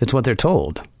racist? It's what they're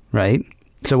told, right?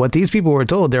 So what these people were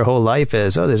told their whole life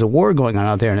is, there's a war going on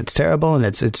out there and it's terrible and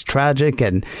it's tragic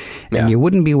and you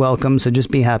wouldn't be welcome, so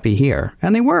just be happy here.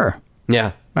 And they were.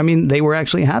 Yeah. They were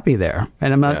actually happy there.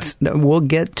 And I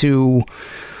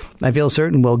feel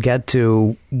certain we'll get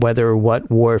to whether what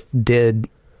Worf did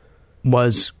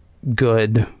was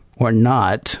good or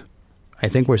not. I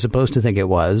think we're supposed to think it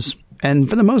was. And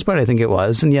for the most part, I think it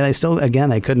was. And yet I still,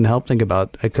 again, I couldn't help thinking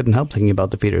about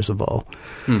the feeders of all.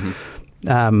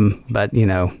 Mm-hmm. But,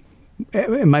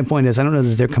 my point is, I don't know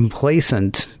that they're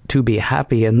complacent to be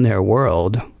happy in their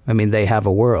world. They have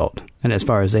a world. And as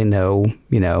far as they know,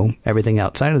 everything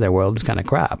outside of their world is kind of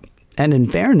crap. And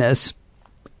in fairness,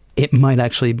 it might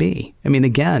actually be.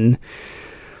 Again,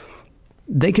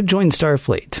 they could join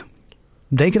Starfleet.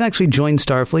 They could actually join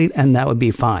Starfleet, and that would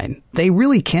be fine. They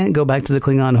really can't go back to the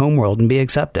Klingon homeworld and be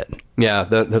accepted. Yeah,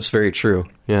 that's very true.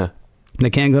 Yeah. They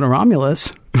can't go to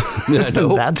Romulus.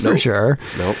 That's for sure.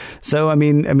 Nope. So,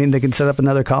 they could set up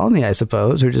another colony, I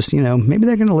suppose, or just, maybe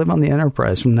they're going to live on the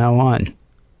Enterprise from now on.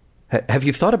 Have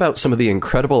you thought about some of the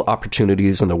incredible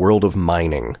opportunities in the world of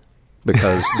mining?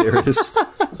 Because there is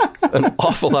an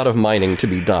awful lot of mining to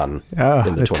be done in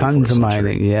the 24th tons of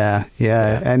mining. Yeah.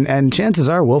 And chances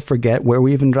are we'll forget where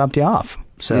we even dropped you off.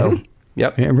 So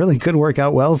Yep. It really could work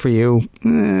out well for you.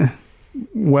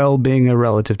 Well being a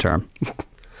relative term.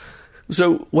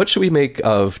 So what should we make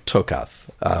of Tokath?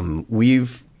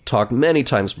 We've talked many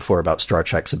times before about Star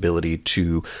Trek's ability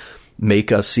to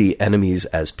make us see enemies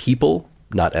as people,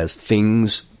 not as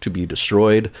things to be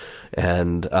destroyed.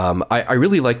 And I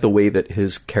really like the way that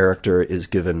his character is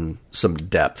given some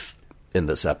depth in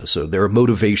this episode. There are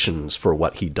motivations for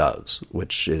what he does,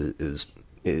 which is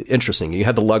interesting. You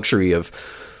had the luxury of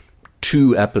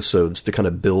 2 episodes to kind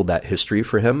of build that history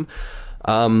for him.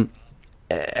 And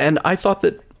I thought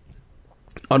that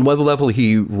on one level,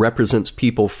 he represents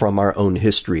people from our own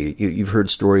history. You've heard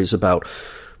stories about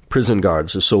prison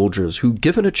guards or soldiers who,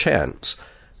 given a chance,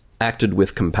 acted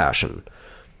with compassion.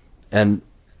 And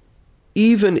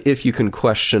even if you can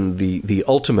question the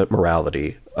ultimate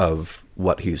morality of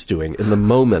what he's doing, in the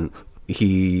moment,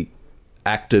 he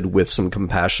acted with some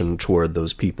compassion toward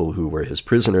those people who were his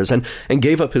prisoners and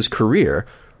gave up his career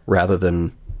rather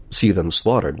than see them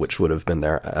slaughtered, which would have been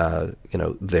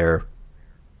their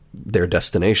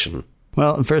destination.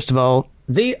 Well, first of all,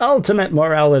 the ultimate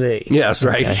morality. Yes,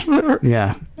 right. Okay.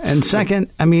 Yeah. And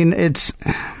second, I mean, it's...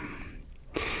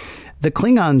 The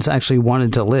Klingons actually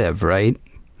wanted to live, right?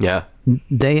 Yeah.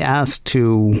 They asked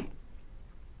to...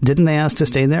 Didn't they ask to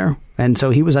stay there? And so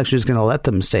he was actually just going to let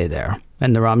them stay there.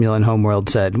 And the Romulan homeworld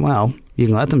said, well, you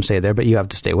can let them stay there, but you have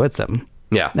to stay with them.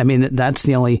 Yeah. I mean, that's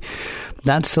the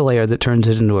layer that turns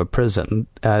it into a prison.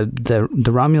 The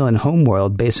Romulan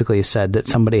homeworld basically said that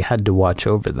somebody had to watch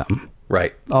over them.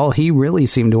 Right. All he really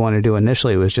seemed to want to do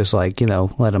initially was just like,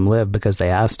 let them live because they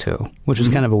asked to, which is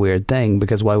kind of a weird thing,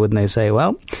 because why wouldn't they say,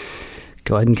 well,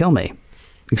 go ahead and kill me?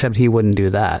 Except he wouldn't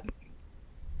do that.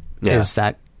 Yeah. Is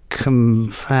that... I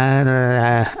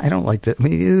don't like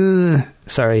that.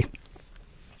 Sorry.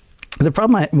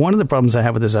 One of the problems I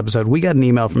have with this episode, we got an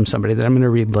email from somebody that I'm going to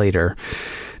read later.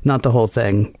 Not the whole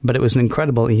thing, but it was an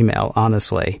incredible email,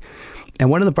 honestly. And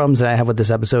one of the problems that I have with this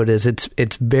episode is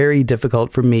it's very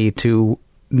difficult for me to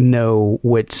know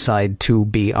which side to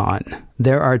be on.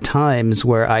 There are times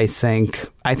where I think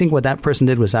what that person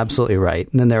did was absolutely right.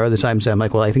 And then there are other times that I'm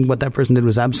like, well, I think what that person did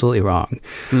was absolutely wrong.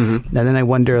 Mm-hmm. And then I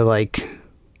wonder, like,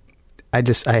 I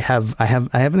have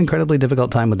an incredibly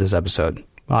difficult time with this episode,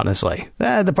 honestly.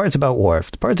 The parts about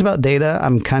Worf, the parts about Data,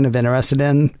 I'm kind of interested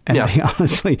in. And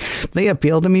they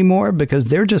appeal to me more because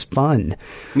they're just fun.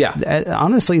 Yeah.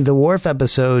 Honestly, the Worf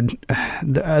episode,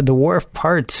 the Worf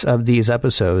parts of these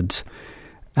episodes,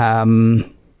 they're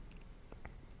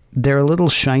a little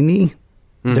shiny.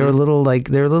 Mm-hmm. They're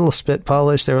a little spit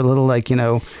polished. They're a little like,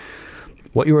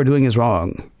 what you were doing is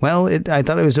wrong. Well, I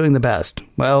thought I was doing the best.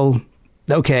 Well,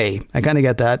 okay, I kind of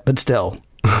get that, but still,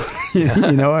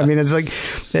 I mean, it's like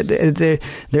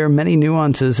there are many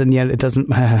nuances, and yet it doesn't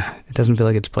feel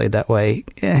like it's played that way.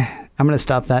 I'm going to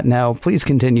stop that now. Please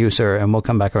continue, sir, and we'll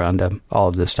come back around to all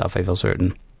of this stuff, I feel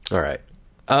certain. All right.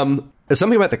 There's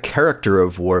something about the character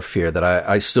of Worf here that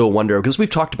I still wonder, because we've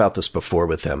talked about this before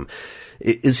with him.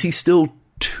 Is he still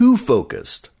too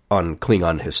focused on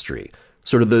Klingon history?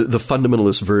 Sort of the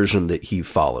fundamentalist version that he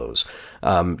follows,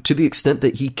 to the extent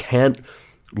that he can't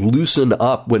loosen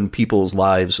up when people's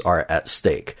lives are at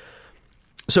stake.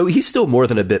 So he's still more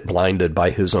than a bit blinded by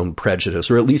his own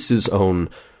prejudice, or at least his own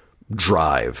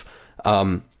drive.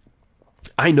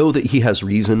 I know that he has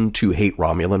reason to hate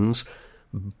Romulans,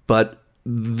 but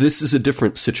this is a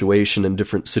different situation, and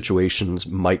different situations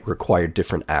might require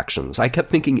different actions. I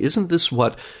kept thinking, isn't this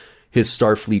what his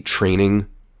Starfleet training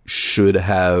should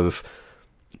have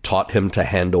taught him to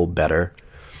handle better?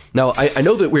 Now, I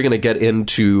know that we're going to get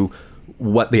into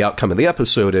what the outcome of the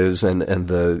episode is, and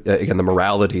the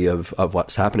morality of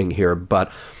what's happening here,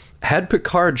 but had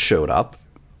Picard showed up,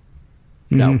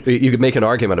 now you could make an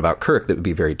argument about Kirk that would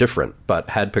be very different, but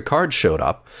had Picard showed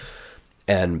up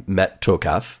and met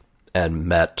Tokath and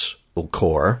met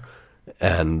Ulcor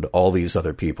and all these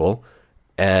other people,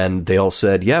 and they all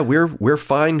said, yeah, we're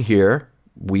fine here,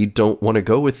 we don't want to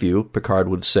go with you, Picard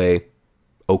would say,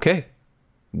 okay,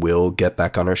 we'll get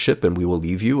back on our ship and we will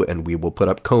leave you, and we will put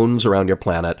up cones around your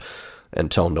planet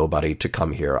and tell nobody to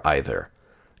come here either.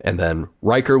 And then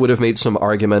Riker would have made some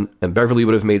argument, and Beverly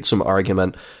would have made some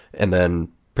argument, and then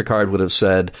Picard would have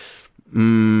said,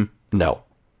 no,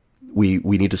 we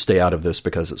need to stay out of this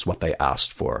because it's what they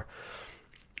asked for.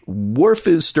 Worf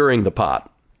is stirring the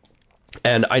pot.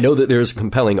 And I know that there's a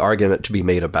compelling argument to be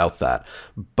made about that,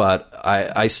 but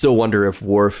I still wonder if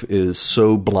Worf is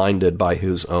so blinded by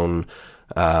his own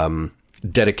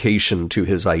dedication to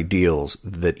his ideals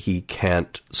that he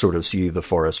can't sort of see the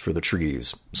forest for the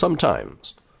trees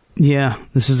sometimes. Yeah,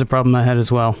 this is the problem I had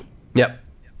as well. Yep.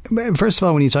 First of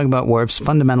all, when you talk about Worf's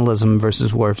fundamentalism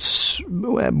versus Worf's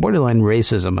borderline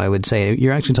racism, I would say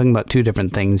you're actually talking about two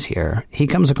different things here. He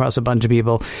comes across a bunch of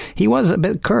people. He was a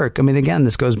bit Kirk. I mean, again,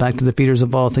 this goes back to the feeders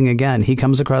of all thing again. He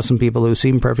comes across some people who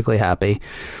seem perfectly happy.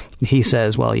 He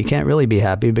says, well, you can't really be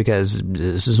happy because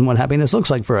this isn't what happiness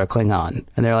looks like for a Klingon.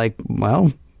 And they're like,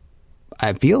 well,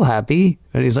 I feel happy.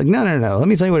 And he's like, no. Let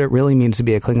me tell you what it really means to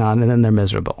be a Klingon. And then they're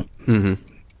miserable. Mm-hmm.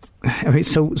 I mean,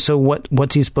 so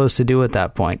what's he supposed to do at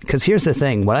that point? Because here's the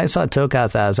thing. What I saw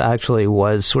Tokath as actually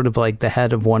was sort of like the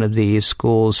head of one of these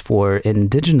schools for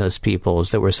indigenous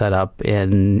peoples that were set up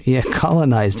in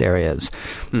colonized areas,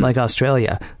 like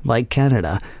Australia, like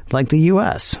Canada, like the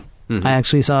U.S. Mm-hmm. I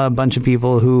actually saw a bunch of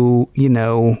people who,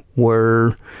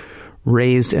 were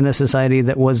raised in a society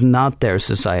that was not their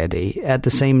society. At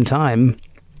the same time,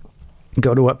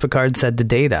 go to what Picard said to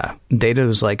Data. Data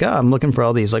was like, I'm looking for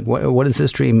all these, like, what does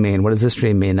this dream mean? What does this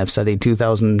dream mean? I've studied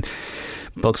 2,000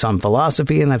 books on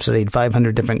philosophy, and I've studied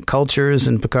 500 different cultures.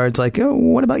 And Picard's like,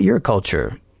 what about your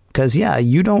culture? Because, yeah,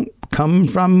 you don't come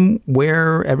from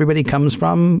where everybody comes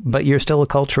from, but you're still a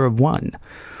culture of one.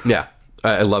 Yeah,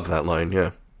 I love that line,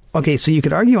 yeah. Okay, so you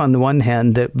could argue on the one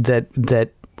hand that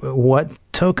what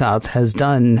Tokath has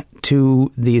done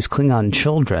to these Klingon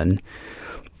children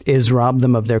is rob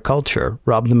them of their culture,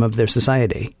 rob them of their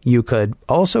society. You could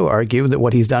also argue that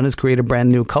what he's done is create a brand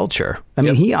new culture. I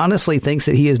mean, he honestly thinks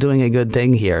that he is doing a good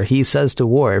thing here. He says to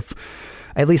Worf,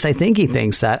 at least I think he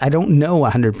thinks that. I don't know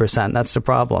 100%. That's the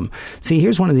problem. See,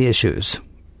 here's one of the issues.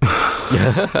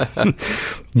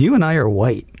 You and I are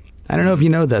white. I don't know if you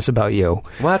know this about you.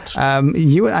 What?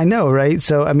 I know, right?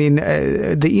 So, I mean,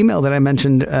 the email that I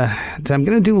mentioned that I'm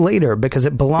going to do later because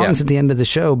it belongs at the end of the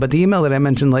show. But the email that I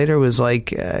mentioned later was like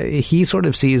he sort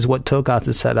of sees what Tokath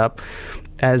has set up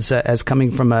as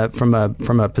coming from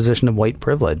a position of white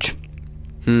privilege.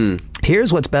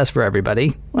 Here's what's best for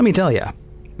everybody. Let me tell you.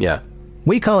 Yeah.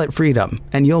 We call it freedom,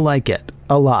 and you'll like it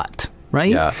a lot.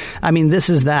 Right? Yeah. I mean, this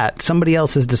is that. Somebody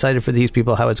else has decided for these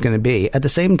people how it's going to be. At the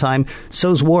same time,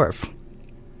 so's Worf.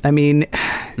 I mean,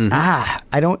 I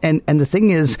don't. And the thing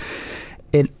is,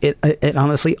 it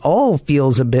honestly all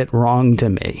feels a bit wrong to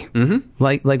me.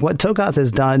 Like what Tokath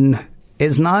has done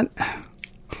is not.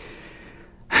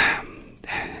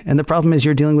 And the problem is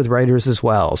you're dealing with writers as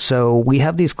well. So we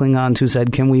have these Klingons who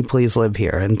said, can we please live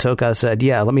here? And Tokath said,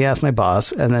 yeah, let me ask my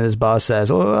boss. And then his boss says,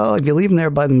 oh, well, if you leave them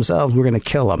there by themselves, we're going to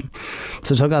kill them.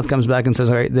 So Tokath comes back and says,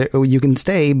 all right, you can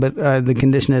stay, but the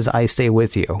condition is I stay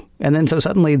with you. And then so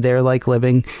suddenly they're like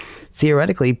living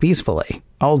theoretically peacefully.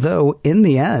 Although in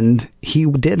the end, he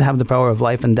did have the power of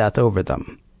life and death over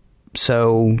them.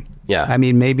 So, yeah, I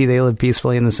mean, maybe they live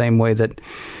peacefully in the same way that,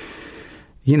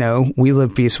 you know, we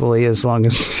live peacefully as long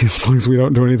as we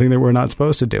don't do anything that we're not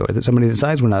supposed to do, or that somebody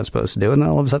decides we're not supposed to do, and then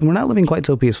all of a sudden we're not living quite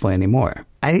so peacefully anymore.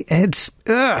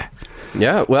 Yeah,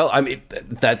 well, I mean,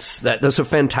 that's a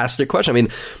fantastic question. I mean,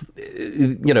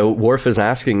 you know, Worf is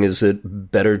asking, is it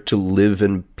better to live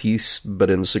in peace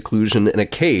but in seclusion in a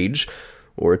cage,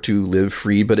 or to live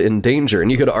free but in danger?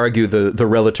 And you could argue the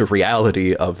relative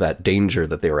reality of that danger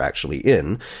that they were actually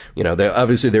in. You know, they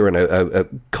were in a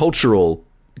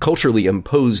culturally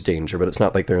imposed danger, but it's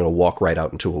not like they're going to walk right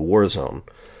out into a war zone.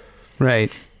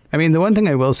 Right. I mean, the one thing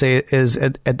I will say is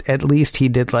at least he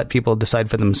did let people decide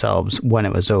for themselves when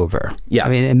it was over. Yeah. I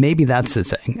mean, and maybe that's the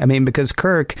thing. I mean, because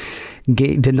Kirk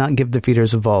did not give the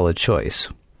feeders of Vol a choice.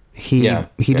 He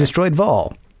destroyed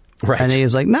Vol. Right. And he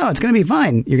was like, no, it's going to be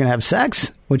fine. You're going to have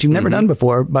sex, which you've never done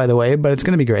before, by the way, but it's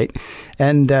going to be great.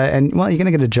 And well, you're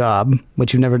going to get a job,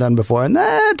 which you've never done before, and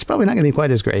that's probably not going to be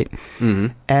quite as great.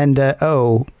 And,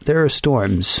 there are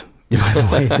storms, by the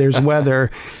way. There's weather,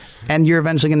 and you're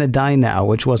eventually going to die now,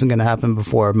 which wasn't going to happen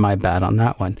before. My bad on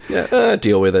that one. Yeah,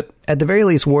 deal with it. At the very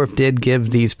least, Worf did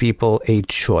give these people a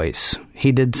choice.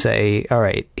 He did say, all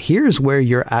right, here's where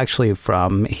you're actually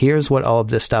from. Here's what all of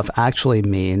this stuff actually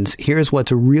means. Here's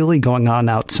what's really going on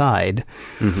outside.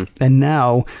 And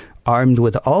now, armed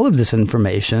with all of this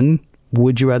information,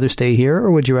 would you rather stay here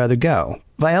or would you rather go?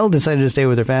 Vielle decided to stay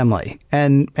with her family.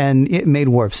 And it made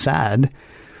Worf sad,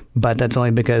 but that's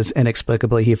only because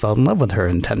inexplicably he fell in love with her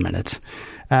in 10 minutes.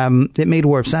 It made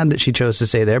Worf sad that she chose to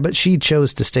stay there, but she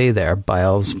chose to stay there.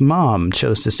 Vielle's mom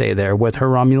chose to stay there with her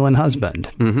Romulan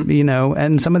husband, you know,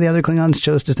 and some of the other Klingons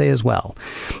chose to stay as well.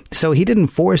 So he didn't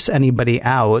force anybody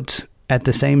out. At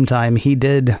the same time, he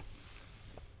did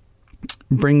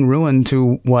bring ruin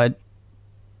to what,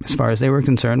 as far as they were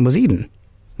concerned, was Eden.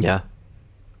 Yeah.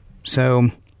 So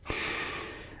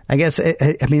I guess,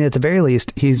 I mean, at the very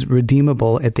least, he's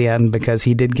redeemable at the end because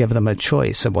he did give them a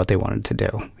choice of what they wanted to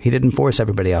do. He didn't force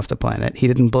everybody off the planet. He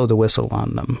didn't blow the whistle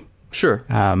on them. Sure.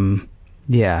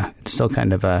 Yeah, it's still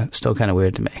kind of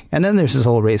weird to me. And then there's this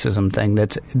whole racism thing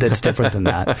that's different than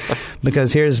that,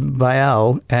 because here's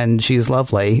Vielle, and she's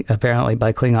lovely, apparently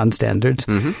by Klingon standards,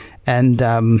 and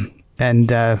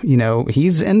you know,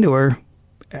 he's into her.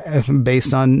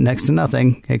 Based on next to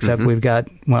nothing, except we've got,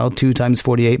 2 times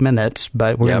 48 minutes,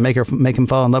 but we're going to make him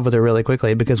fall in love with her really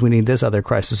quickly because we need this other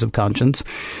crisis of conscience,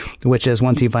 which is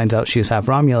once he finds out she's half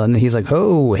Romulan, he's like,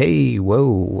 oh, hey,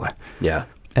 whoa. Yeah.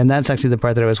 And that's actually the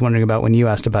part that I was wondering about when you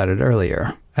asked about it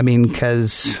earlier. I mean,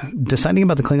 because deciding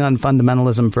about the Klingon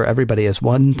fundamentalism for everybody is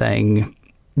one thing,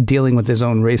 dealing with his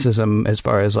own racism as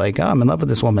far as like, oh, I'm in love with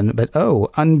this woman, but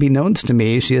unbeknownst to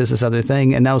me, she is this other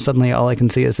thing, and now suddenly all I can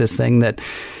see is this thing that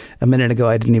a minute ago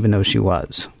I didn't even know she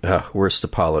was. Worst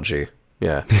apology.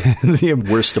 Yeah.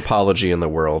 Worst apology in the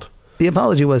world. The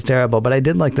apology was terrible, but I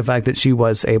did like the fact that she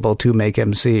was able to make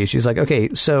him see. She's like, okay,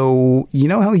 so you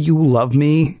know how you love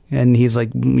me? And he's like,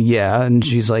 yeah. And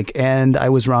she's like, and I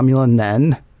was Romulan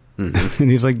then? And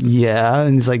he's like, yeah.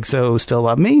 And he's like, so still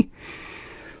love me?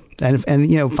 And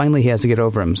you know, finally he has to get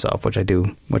over himself, which I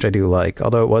do like.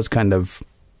 Although it was kind of,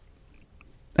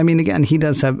 I mean, again, he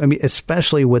does have, I mean,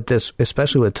 especially with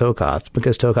Tokoth,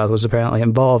 because Tokoth was apparently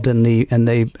involved in the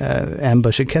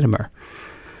ambush at Khitomer.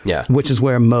 Yeah. Which is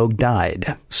where Moog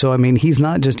died. So, I mean, he's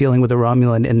not just dealing with a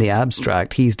Romulan in the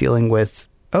abstract. He's dealing with,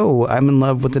 oh, I'm in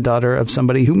love with the daughter of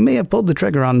somebody who may have pulled the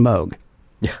trigger on Moog.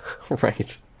 Yeah,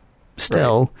 right.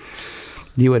 Still,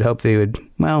 you would hope they would,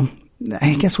 well,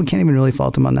 I guess we can't even really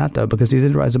fault him on that, though, because he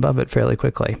did rise above it fairly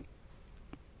quickly.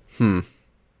 Do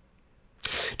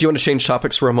you want to change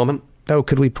topics for a moment? Oh,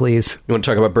 could we please? You want to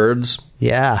talk about birds?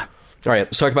 Yeah. All right,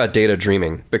 let's talk about Data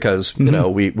dreaming, because, you know,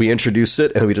 we introduced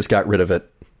it and we just got rid of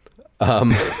it.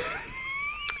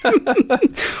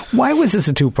 Why was this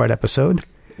a two-part episode?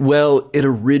 Well, it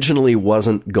originally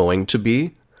wasn't going to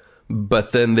be,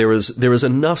 but then there was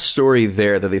enough story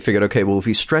there that they figured, okay, well, if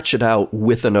we stretch it out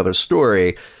with another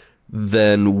story,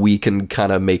 then we can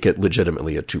kind of make it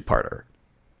legitimately a two-parter.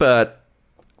 But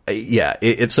yeah,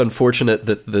 it's unfortunate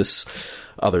that this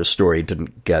other story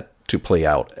didn't get to play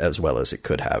out as well as it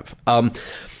could have.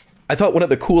 I thought one of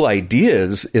the cool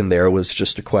ideas in there was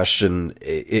just to question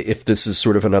if this is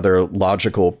sort of another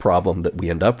logical problem that we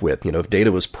end up with. You know, if Data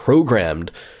was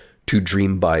programmed to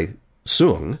dream by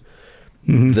Soong,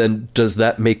 then does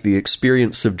that make the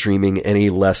experience of dreaming any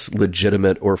less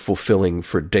legitimate or fulfilling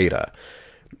for Data?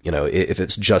 You know, if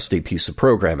it's just a piece of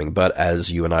programming. But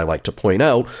as you and I like to point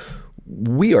out,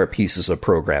 we are pieces of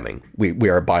programming. We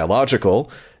are biological,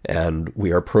 and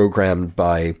we are programmed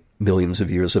by millions of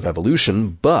years of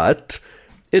evolution, but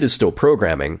it is still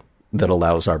programming that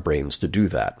allows our brains to do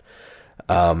that.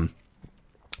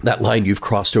 That line, you've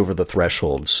crossed over the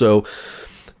threshold. So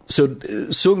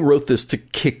Soong wrote this to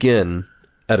kick in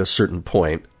at a certain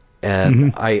point,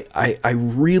 and I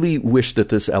really wish that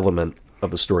this element of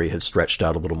the story had stretched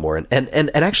out a little more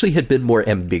and actually had been more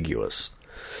ambiguous.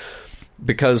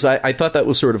 Because I thought that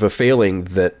was sort of a failing,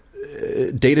 that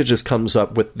Data just comes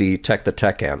up with the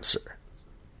tech answer.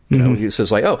 You know, he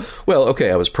says like, oh, well,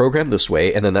 okay, I was programmed this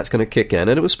way, and then that's going to kick in,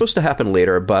 and it was supposed to happen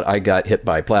later, but I got hit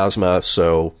by plasma,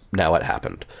 so now it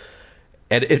happened.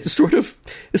 And it sort of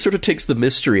takes the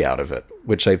mystery out of it,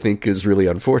 which I think is really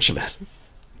unfortunate.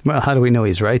 Well, how do we know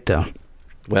he's right, though?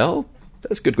 Well,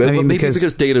 that's good. I mean, maybe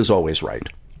because Data's always right.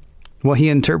 Well, he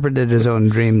interpreted his own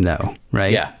dream, though,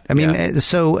 right? Yeah. I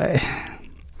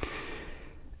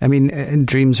mean,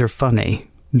 dreams are funny.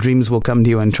 Dreams will come to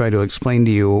you and try to explain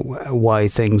to you why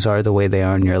things are the way they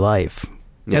are in your life.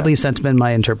 Yeah. At least that's been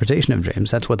my interpretation of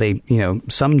dreams. That's what they, you know,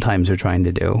 sometimes are trying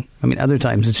to do. I mean, other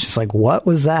times it's just like, what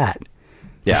was that?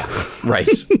 Yeah, right,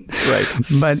 right.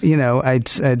 But, you know,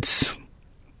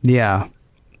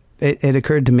 it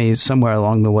occurred to me somewhere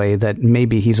along the way that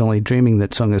maybe he's only dreaming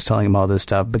that Soong is telling him all this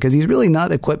stuff, because he's really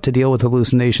not equipped to deal with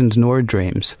hallucinations nor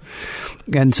dreams.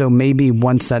 And so maybe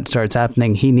once that starts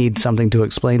happening, he needs something to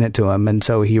explain it to him. And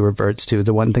so he reverts to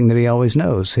the one thing that he always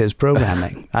knows, his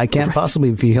programming. I can't possibly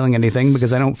be feeling anything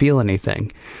because I don't feel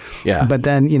anything. Yeah. But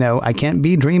then, you know, I can't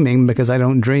be dreaming because I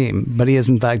don't dream. But he is,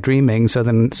 in fact, dreaming. So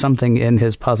then something in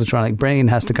his positronic brain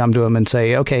has to come to him and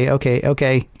say, okay,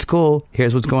 it's cool.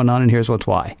 Here's what's going on and here's what's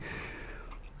why.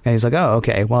 And he's like, oh,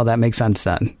 okay, well, that makes sense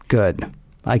then. Good.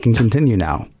 I can continue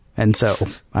now. And so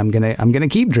I'm gonna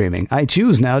keep dreaming. I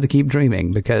choose now to keep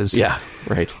dreaming because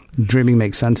dreaming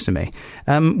makes sense to me.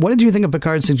 What did you think of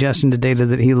Picard's suggestion to Data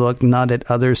that he look not at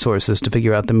other sources to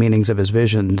figure out the meanings of his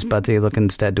visions, but that he look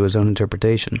instead to his own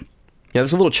interpretation? Yeah,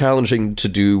 it's a little challenging to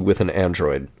do with an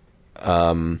android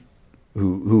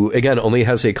who again, only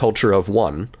has a culture of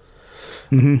one.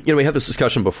 You know, we had this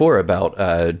discussion before about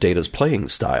Data's playing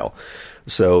style.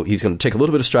 So he's going to take a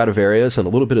little bit of Stradivarius and a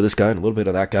little bit of this guy and a little bit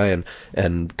of that guy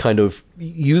and kind of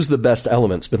use the best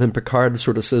elements. But then Picard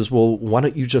sort of says, well, why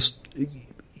don't you just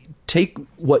take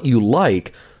what you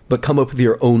like, but come up with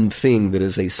your own thing that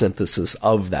is a synthesis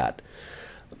of that.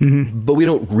 But we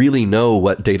don't really know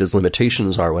what Data's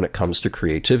limitations are when it comes to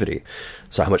creativity.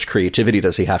 So how much creativity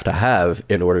does he have to have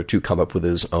in order to come up with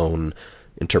his own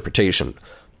interpretation?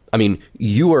 I mean,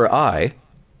 you or I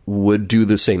would do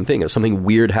the same thing. If something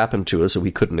weird happened to us that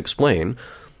we couldn't explain,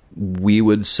 we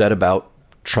would set about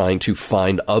trying to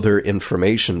find other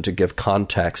information to give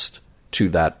context to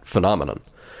that phenomenon.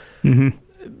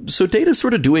 So Data's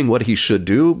sort of doing what he should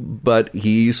do, but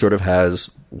he sort of has,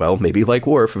 well, maybe like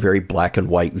Worf, a very black and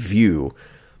white view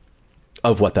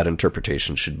of what that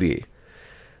interpretation should be.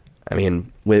 I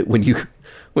mean,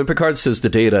 when Picard says to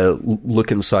Data,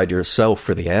 look inside yourself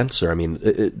for the answer, I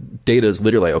mean, Data is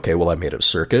literally like, okay, well, I'm made of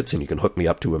circuits, and you can hook me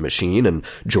up to a machine, and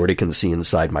Geordi can see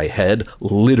inside my head.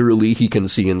 Literally, he can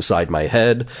see inside my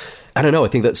head. I don't know. I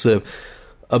think that's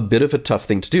a a bit of a tough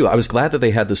thing to do. I was glad that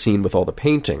they had the scene with all the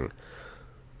painting,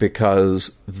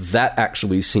 because that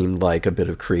actually seemed like a bit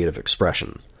of creative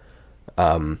expression.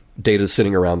 Data's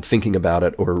sitting around thinking about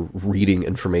it or reading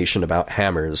information about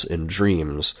hammers in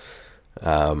dreams.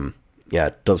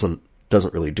 It doesn't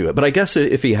really do it. But I guess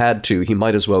if he had to, he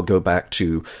might as well go back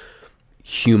to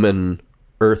human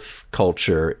Earth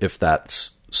culture if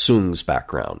that's Sung's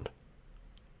background.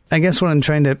 I guess what I'm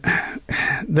trying to...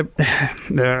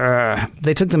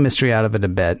 they took the mystery out of it a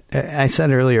bit. I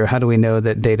said earlier, how do we know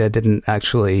that Data didn't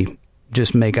actually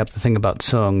just make up the thing about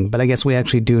Sung? But I guess we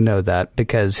actually do know that,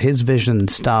 because his vision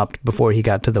stopped before he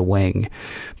got to the wing,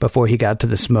 before he got to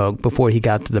the smoke, before he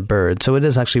got to the bird. So it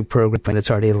is actually programming that's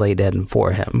already laid in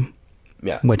for him.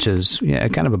 Yeah. Which is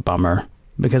kind of a bummer,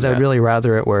 because I would really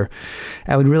rather it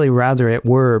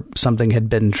were something had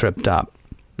been tripped up.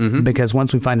 Mm-hmm. Because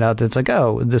once we find out that it's like,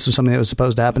 oh, this was something that was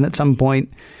supposed to happen at some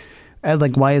point,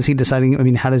 like, why is he deciding? I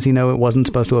mean, how does he know it wasn't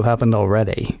supposed to have happened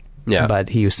already? Yeah. But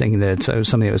he was thinking that it's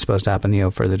something that was supposed to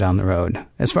happen, further down the road.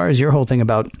 As far as your whole thing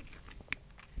about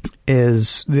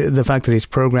is the fact that he's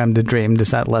programmed to dream,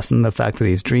 does that lessen the fact that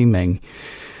he's dreaming?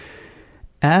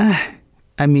 I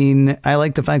mean, I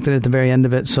like the fact that at the very end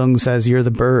of it, Sung says, "You're the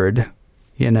bird,"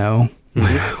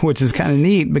 Mm-hmm. Which is kind of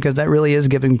neat, because that really is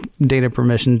giving Data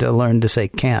permission to learn to say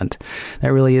can't.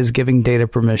 That really is giving Data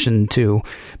permission to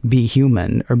be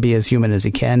human, or be as human as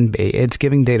he can be. It's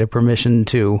giving Data permission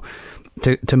to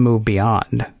move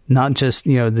beyond, not just,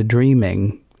 the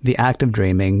dreaming, the act of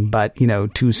dreaming, but,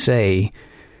 to say,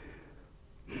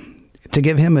 to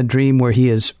give him a dream where he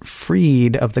is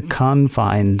freed of the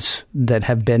confines that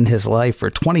have been his life for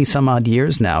 20 some odd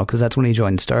years now, because that's when he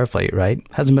joined Starfleet, right?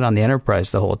 Hasn't been on the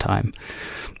Enterprise the whole time.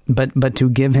 But to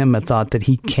give him a thought that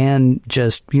he can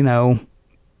just,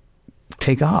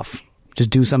 take off, just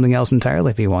do something else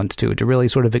entirely if he wants to really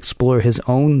sort of explore his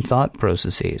own thought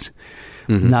processes.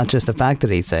 Mm-hmm. Not just the fact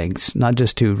that he thinks, not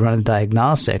just to run a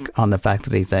diagnostic on the fact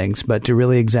that he thinks, but to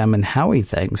really examine how he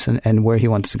thinks and where he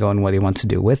wants to go and what he wants to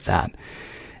do with that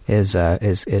is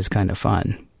kind of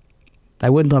fun. I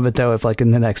would love it, though, if, like,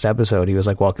 in the next episode, he was,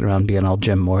 like, walking around being all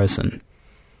Jim Morrison.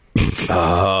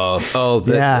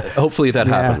 Hopefully that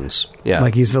happens. Yeah,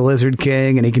 like he's the Lizard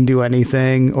King and he can do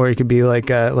anything, or he could be like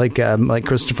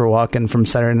Christopher Walken from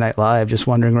Saturday Night Live, just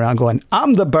wandering around going,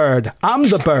 "I'm the bird, I'm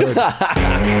the bird."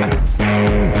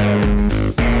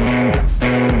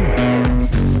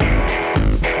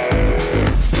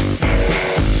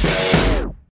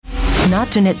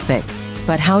 Not to nitpick,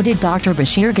 but how did Dr.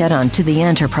 Bashir get onto the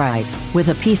Enterprise with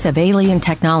a piece of alien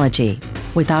technology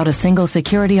without a single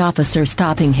security officer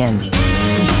stopping him?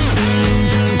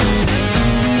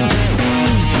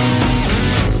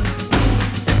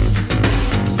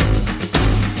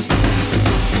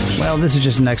 Well, this is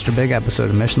just an extra big episode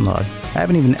of Mission Log. I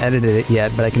haven't even edited it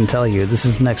yet, but I can tell you this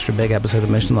is an extra big episode of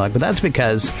Mission Log. But that's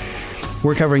because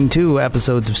we're covering 2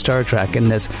 episodes of Star Trek in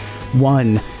this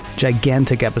one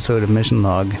gigantic episode of Mission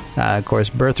Log. Of course,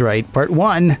 Birthright Part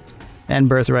I and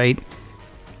Birthright,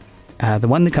 the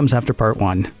one that comes after Part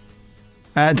 1.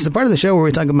 It's the part of the show where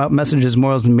we talk about messages,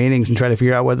 morals, and meanings and try to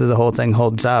figure out whether the whole thing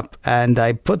holds up. And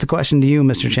I put the question to you,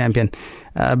 Mr. Champion.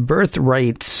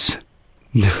 Birthrights,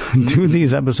 do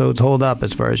these episodes hold up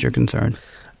as far as you're concerned?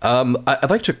 I'd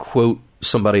like to quote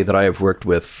somebody that I have worked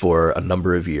with for a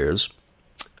number of years,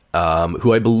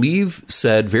 who I believe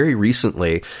said very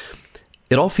recently,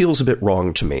 "It all feels a bit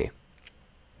wrong to me."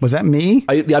 Was that me?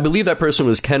 I believe that person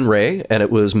was Ken Ray, and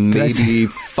it was maybe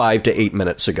 5 to 8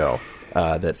 minutes ago.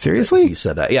 Seriously? That he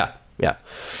said that. Yeah.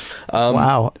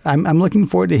 Wow. I'm looking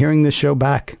forward to hearing this show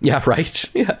back. Yeah, right.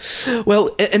 Yeah.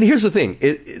 Well, and here's the thing.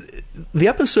 The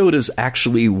episode is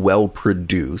actually well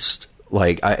produced.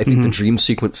 Like, I think the dream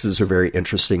sequences are very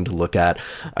interesting to look at.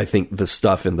 I think the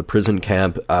stuff in the prison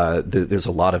camp, there's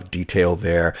a lot of detail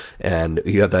there. And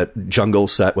you have that jungle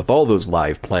set with all those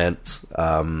live plants.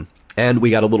 And we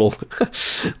got a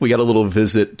little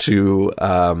visit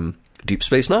to Deep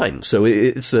Space Nine. So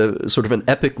it's a sort of an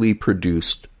epically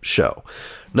produced show.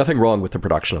 Nothing wrong with the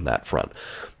production on that front.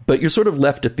 But you're sort of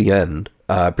left at the end,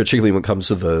 particularly when it comes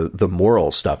to the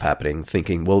moral stuff happening,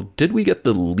 thinking, well, did we get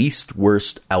the least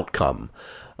worst outcome?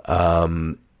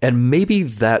 And maybe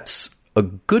that's a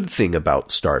good thing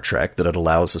about Star Trek, that it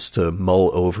allows us to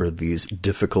mull over these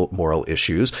difficult moral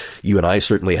issues. You and I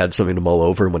certainly had something to mull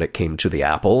over when it came to the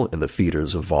Apple and the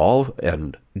feeders evolve,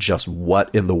 and just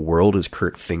what in the world is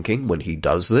Kirk thinking when he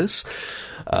does this?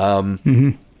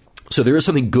 So there is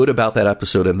something good about that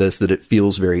episode in this, that it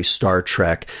feels very Star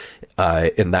Trek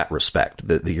in that respect,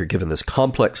 that you're given this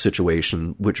complex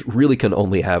situation, which really can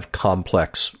only have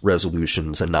complex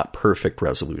resolutions and not perfect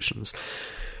resolutions.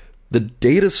 The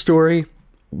Data story,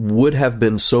 would have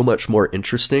been so much more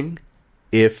interesting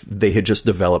if they had just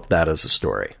developed that as a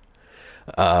story.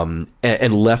 And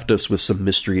left us with some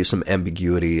mystery, some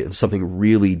ambiguity, and something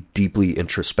really deeply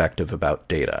introspective about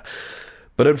Data.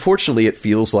 But unfortunately, it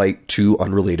feels like two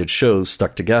unrelated shows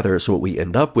stuck together, so what we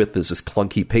end up with is this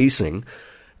clunky pacing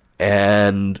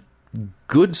and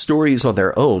good stories on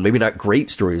their own, maybe not great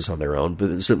stories on their own,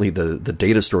 but certainly the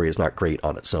Data story is not great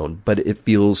on its own, but it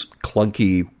feels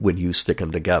clunky when you stick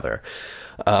them together.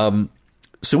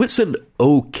 So it's an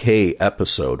okay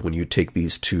episode when you take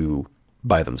these two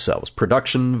by themselves.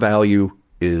 Production value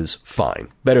is fine.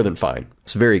 Better than fine.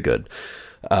 It's very good.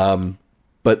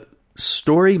 But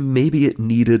story, maybe it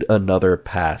needed another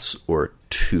pass or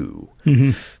two.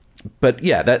 Mm-hmm. But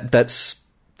yeah, that's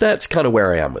kind of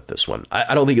where I am with this one.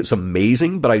 I don't think it's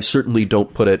amazing, but I certainly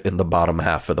don't put it in the bottom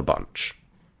half of the bunch.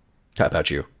 How about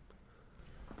you?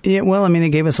 Yeah, well, I mean, it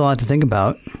gave us a lot to think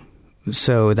about.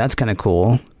 So that's kind of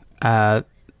cool.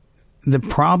 The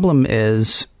problem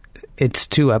is it's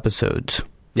 2 episodes.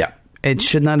 Yeah. It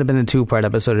should not have been a 2-part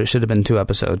episode. It should have been 2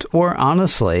 episodes. Or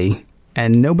honestly,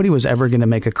 and nobody was ever going to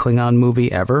make a Klingon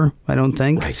movie ever, I don't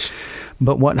think. Right.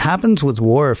 But what happens with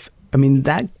Worf, I mean,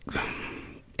 that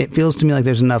it feels to me like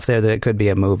there's enough there that it could be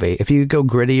a movie. If you go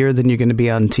grittier, then you're going to be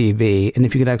on TV. And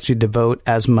if you could actually devote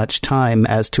as much time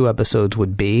as 2 episodes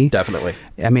would be. Definitely.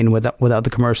 I mean, without the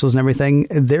commercials and everything,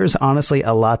 there's honestly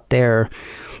a lot there.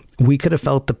 We could have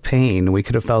felt the pain. We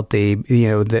could have felt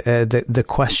the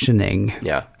questioning.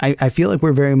 Yeah. I feel like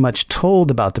we're very much told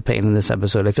about the pain in this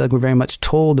episode. I feel like we're very much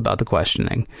told about the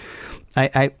questioning.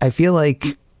 I feel like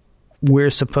we're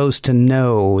supposed to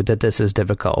know that this is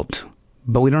difficult,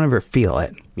 but we don't ever feel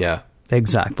it. Yeah.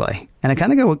 Exactly. And I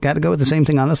kind of got to go with the same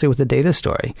thing, honestly, with the Data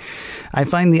story. I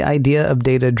find the idea of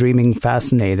Data dreaming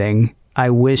fascinating. I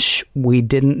wish we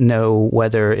didn't know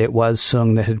whether it was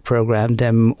Sung that had programmed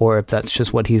him or if that's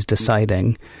just what he's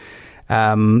deciding.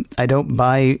 I don't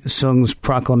buy Sung's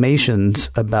proclamations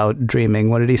about dreaming.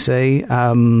 What did he say?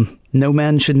 No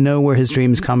man should know where his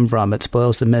dreams come from. It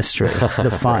spoils the mystery,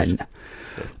 the fun. Right.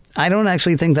 I don't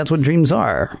actually think that's what dreams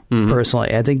are,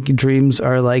 personally. I think dreams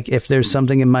are like if there's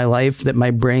something in my life that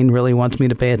my brain really wants me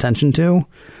to pay attention to,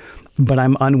 but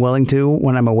I'm unwilling to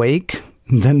when I'm awake,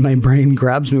 then my brain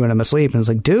grabs me when I'm asleep and it's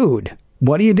like, dude,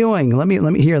 what are you doing? Let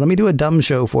me do a dumb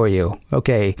show for you.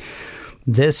 Okay.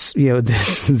 This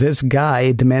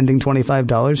guy demanding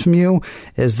 $25 from you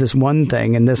is this one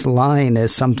thing, and this line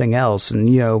is something else, and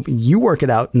you work it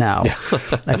out now.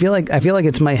 I feel like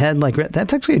it's my head. Like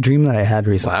that's actually a dream that I had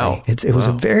recently. Wow. It was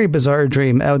a very bizarre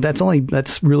dream. Oh,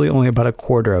 that's really only about a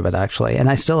quarter of it actually, and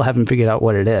I still haven't figured out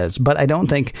what it is. But I don't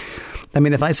think. I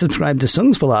mean, if I subscribe to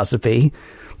Sung's philosophy,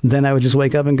 then I would just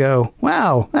wake up and go,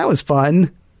 "Wow, that was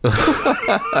fun."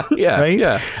 Yeah, right?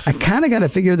 Yeah. I kind of got to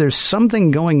figure there's something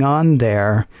going on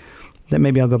there that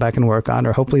maybe I'll go back and work on,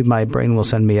 or hopefully my brain will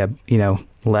send me a,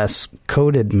 less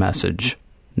coded message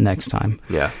next time.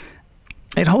 Yeah.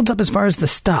 It holds up as far as the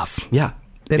stuff. Yeah.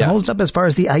 It holds up as far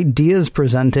as the ideas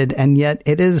presented, and yet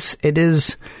it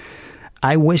is,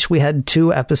 I wish we had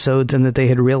 2 episodes and that they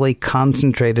had really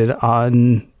concentrated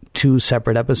on 2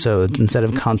 separate episodes instead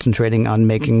of concentrating on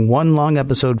making one long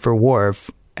episode for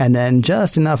Worf and then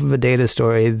just enough of a Data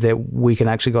story that we can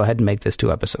actually go ahead and make this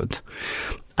 2 episodes.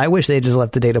 I wish they just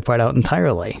left the Data part out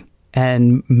entirely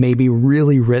and maybe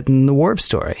really written the Worf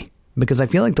story, because I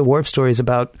feel like the Worf story is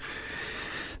about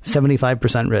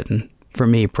 75% written for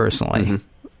me personally. Mm-hmm.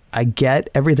 I get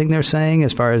everything they're saying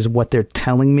as far as what they're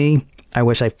telling me. I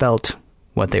wish I felt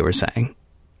what they were saying.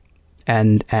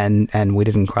 And we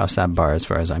didn't cross that bar as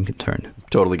far as I'm concerned.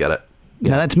 Totally get it.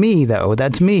 Yeah. Now, that's me, though.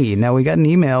 That's me. Now, we got an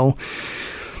email.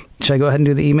 Should I go ahead and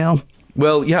do the email?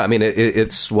 Well, yeah. I mean,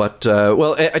 it's what...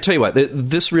 I tell you what.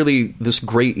 This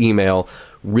great email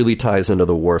really ties into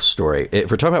the Worf story. If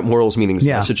we're talking about morals, meanings,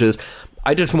 messages,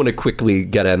 I just want to quickly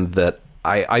get in that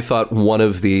I thought one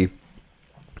of the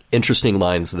interesting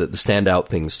lines, that the standout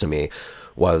things to me,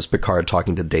 was Picard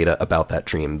talking to Data about that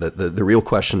dream. The real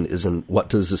question isn't what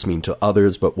does this mean to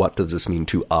others, but what does this mean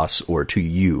to us or to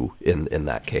you in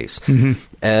that case. Mm-hmm.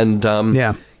 And,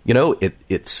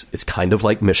 it's kind of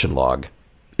like Mission Log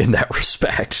in that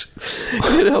respect.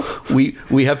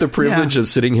 We have the privilege of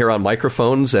sitting here on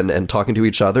microphones and talking to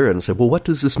each other and say, well, what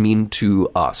does this mean to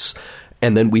us?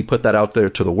 And then we put that out there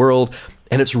to the world.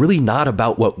 And it's really not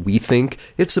about what we think.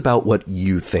 It's about what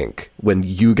you think when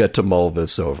you get to mull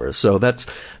this over. So that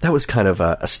was kind of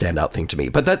a standout thing to me.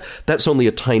 But that's only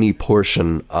a tiny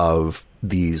portion of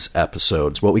these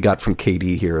episodes. What we got from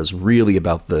KD here is really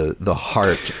about the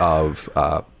heart of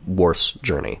Worf's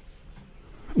journey.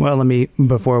 Well,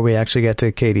 before we actually get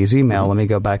to Katie's email, let me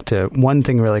go back to one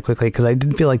thing really quickly, because I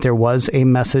did feel like there was a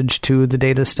message to the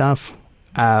data stuff.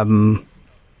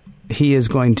 He is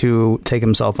going to take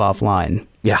himself offline.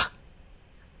 Yeah.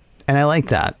 And I like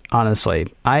that, honestly.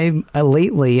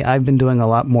 Lately, I've been doing a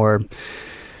lot more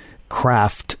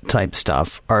craft type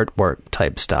stuff, artwork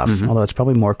type stuff, although it's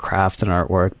probably more craft than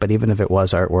artwork. But even if it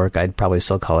was artwork, I'd probably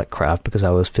still call it craft, because I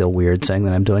always feel weird saying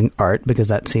that I'm doing art, because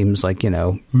that seems like,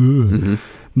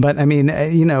 But I mean,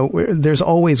 there's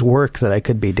always work that I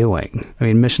could be doing. I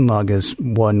mean, Mission Log is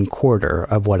 1/4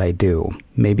 of what I do,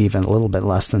 maybe even a little bit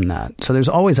less than that. So there's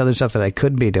always other stuff that I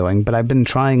could be doing, but I've been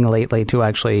trying lately to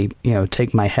actually,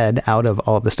 take my head out of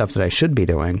all the stuff that I should be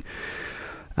doing.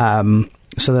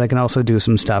 So that I can also do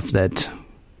some stuff that,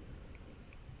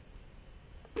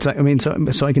 so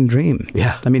I can dream.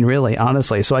 Yeah. I mean, really,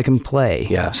 honestly, so I can play.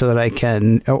 Yeah. So that I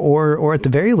can, or at the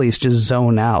very least, just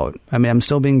zone out. I mean, I'm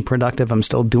still being productive. I'm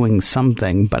still doing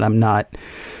something, but I'm not,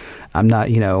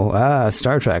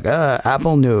 Star Trek,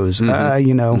 Apple News,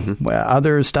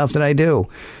 other stuff that I do.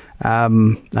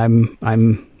 I'm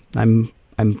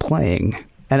playing.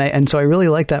 And so I really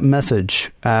like that message.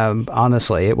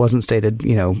 Honestly, it wasn't stated,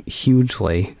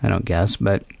 hugely, I don't guess,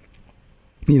 but,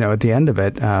 at the end of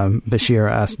it,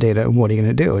 Bashir asked Data, "What are you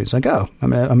going to do?" He's like, "Oh,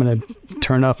 I'm going to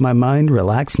turn off my mind,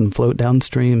 relax, and float down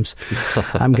streams.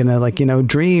 I'm going to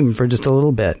dream for just a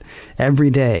little bit every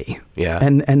day." Yeah.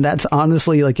 And that's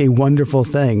honestly like a wonderful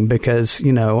thing, because,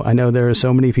 I know there are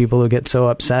so many people who get so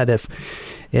upset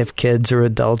if kids or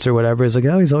adults or whatever is like,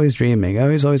 "Oh, he's always dreaming. Oh,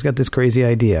 he's always got this crazy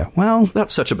idea." Well,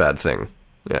 not such a bad thing.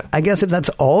 Yeah. I guess if that's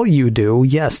all you do,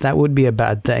 yes, that would be a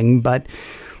bad thing. But,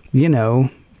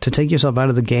 to take yourself out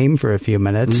of the game for a few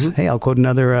minutes, hey, I'll quote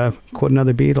another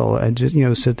Beatle, and just,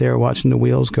 sit there watching the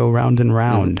wheels go round and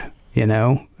round,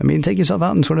 I mean, take yourself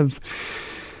out and sort of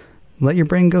let your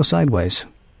brain go sideways.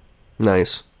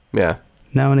 Nice. Yeah.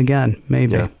 Now and again,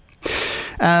 maybe. Yeah.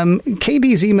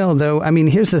 Katie's email, though, I mean,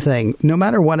 here's the thing. No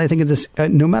matter what I think of this,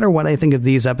 no matter what I think of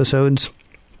these episodes,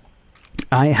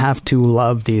 I have to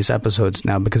love these episodes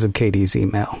now because of Katie's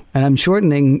email. And I'm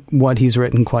shortening what he's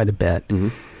written quite a bit.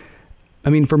 I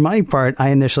mean, for my part, I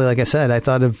initially, like I said, I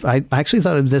actually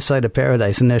thought of This Side of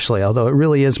Paradise initially, although it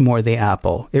really is more the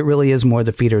Apple. It really is more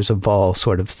the Feeders of Vol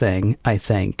sort of thing, I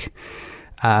think.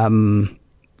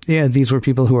 These were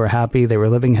people who were happy. They were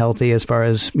living healthy as far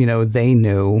as, they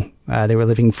knew. They were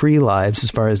living free lives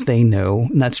as far as they knew.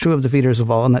 And that's true of the Feeders of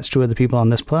Vol, and that's true of the people on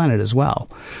this planet as well.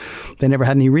 They never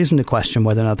had any reason to question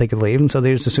whether or not they could leave, and so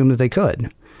they just assumed that they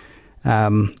could.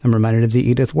 I'm reminded of the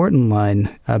Edith Wharton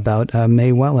line about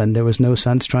May Welland. There was no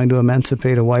sense trying to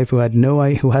emancipate a wife who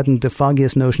hadn't the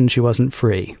foggiest notion she wasn't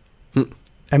free.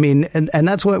 I mean, and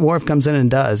that's what Worf comes in and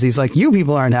does. He's like, "You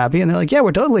people aren't happy," and they're like, "Yeah,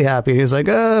 we're totally happy." And he's like,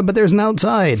 "But there's an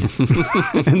outside,"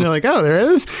 and they're like, "Oh,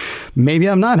 there is? Maybe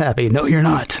I'm not happy." "No, you're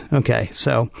not." Okay,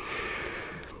 so.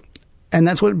 And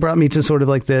that's what brought me to sort of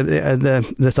like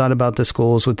the thought about the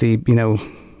schools with the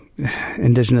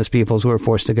indigenous peoples who were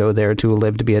forced to go there to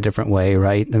live to be a different way,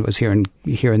 right? It was here in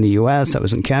the U.S., that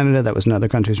was in Canada, that was in other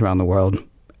countries around the world.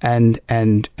 And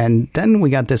then we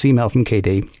got this email from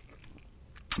KD,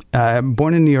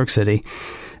 born in New York City,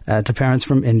 to parents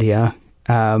from India.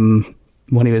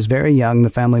 When he was very young,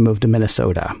 the family moved to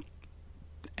Minnesota.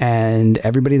 And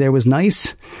everybody there was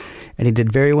nice, and he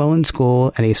did very well in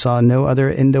school, and he saw no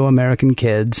other Indo-American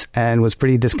kids and was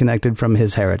pretty disconnected from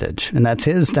his heritage. And that's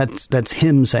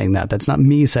him saying that. That's not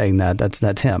me saying that.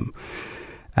 That's him.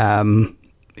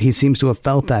 He seems to have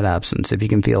felt that absence, if you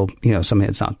can feel, something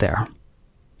that's not there.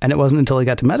 And it wasn't until he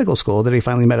got to medical school that he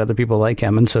finally met other people like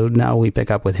him. And so now we pick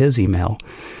up with his email.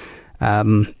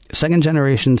 Second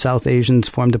generation South Asians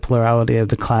formed a plurality of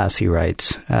the class, he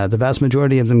writes. The vast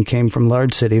majority of them came from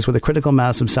large cities with a critical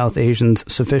mass of South Asians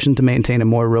sufficient to maintain a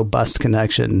more robust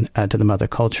connection to the mother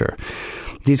culture.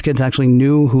 These kids actually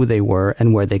knew who they were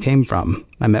and where they came from.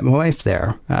 I met my wife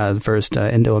there, the first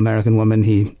Indo-American woman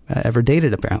he ever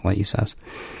dated, apparently, he says.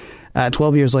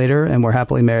 12 years later, and we're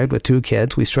happily married with 2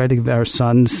 kids, we strive to give our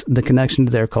sons the connection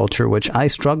to their culture, which I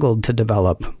struggled to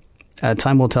develop.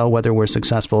 Time will tell whether we're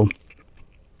successful.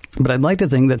 But I'd like to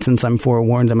think that since I'm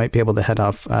forewarned, I might be able to head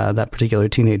off that particular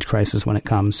teenage crisis when it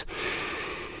comes.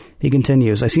 He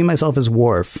continues, I see myself as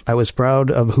Worf. I was proud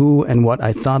of who and what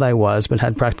I thought I was, but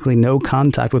had practically no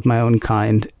contact with my own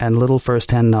kind and little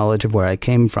first-hand knowledge of where I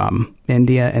came from.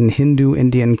 India and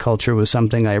Hindu-Indian culture was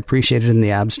something I appreciated in the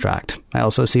abstract. I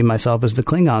also see myself as the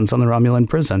Klingons on the Romulan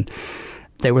prison.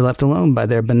 They were left alone by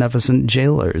their beneficent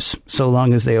jailers, so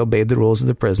long as they obeyed the rules of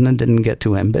the prison and didn't get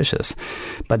too ambitious.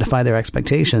 But defy their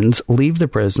expectations, leave the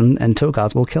prison, and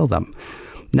Togoth will kill them.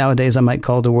 Nowadays, I might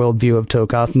call the worldview of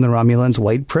Tokoth and the Romulans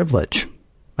white privilege.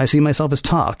 I see myself as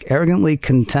Tok, arrogantly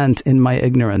content in my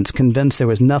ignorance, convinced there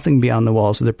was nothing beyond the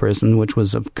walls of the prison which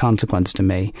was of consequence to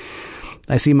me.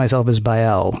 I see myself as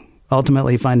Bael,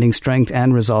 ultimately finding strength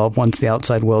and resolve once the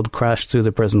outside world crashed through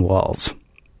the prison walls.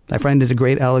 I find it a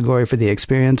great allegory for the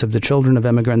experience of the children of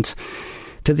immigrants.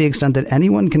 To the extent that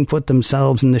anyone can put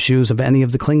themselves in the shoes of any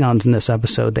of the Klingons in this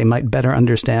episode, they might better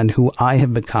understand who I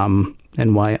have become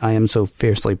and why I am so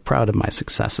fiercely proud of my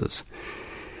successes.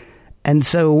 And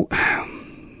so,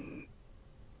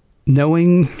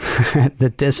 knowing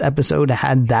that this episode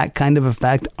had that kind of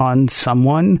effect on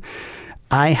someone,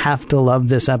 I have to love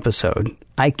this episode.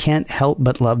 I can't help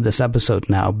but love this episode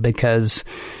now, because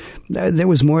there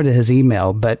was more to his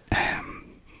email, but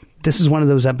this is one of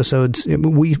those episodes.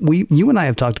 You and I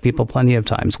have talked to people plenty of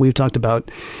times. We've talked about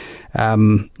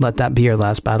Let That Be Your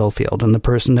Last Battlefield, and the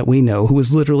person that we know who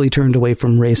was literally turned away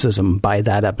from racism by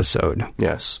that episode.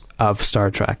 Yes. Of Star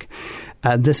Trek.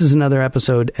 This is another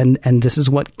episode, and this is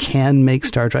what can make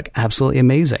Star Trek absolutely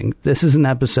amazing. This is an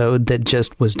episode that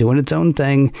just was doing its own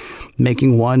thing,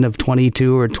 making one of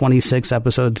 22 or 26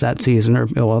 episodes that season, or,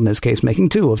 well, in this case, making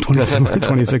two of 22 or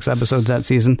 26 episodes that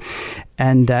season,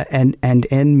 and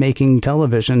in making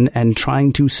television and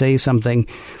trying to say something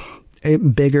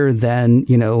bigger than,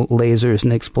 lasers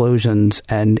and explosions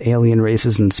and alien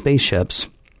races and spaceships.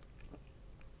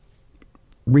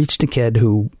 Reached a kid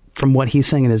who, from what he's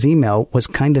saying in his email, was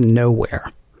kind of nowhere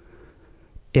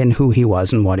in who he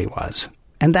was and what he was.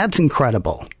 And that's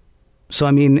incredible. So,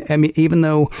 I mean, even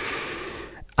though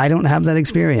I don't have that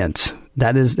experience,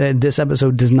 this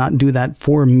episode does not do that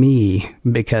for me,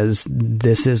 because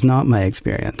this is not my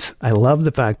experience. I love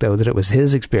the fact, though, that it was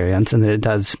his experience and that it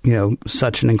does,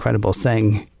 such an incredible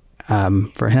thing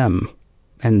for him.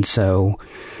 And so,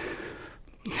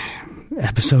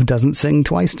 episode doesn't sing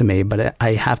twice to me, but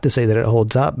I have to say that it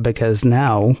holds up, because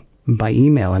now, by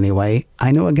email anyway,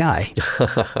 I know a guy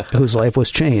whose life was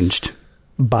changed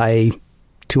by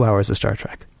 2 hours of Star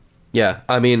Trek. Yeah,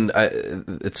 I mean,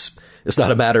 it's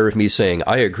not a matter of me saying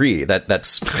I agree.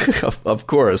 That's of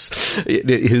course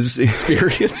his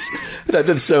experience.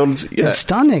 that sounds It's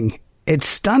stunning. It's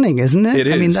stunning, isn't it? It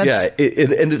is. I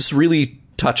mean, and it's really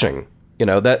touching.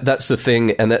 That's the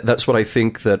thing, and that's what I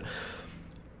think that.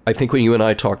 I think when you and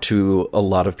I talk to a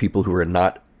lot of people who are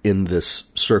not in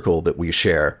this circle that we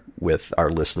share with our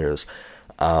listeners,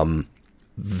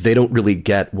 they don't really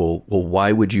get, well,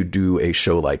 why would you do a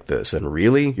show like this? And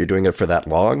really? You're doing it for that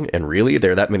long? And really?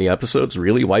 There are that many episodes?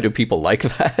 Really? Why do people like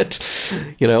that?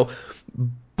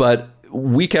 But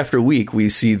week after week, we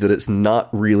see that it's not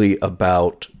really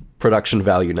about production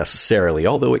value necessarily,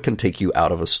 although it can take you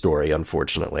out of a story,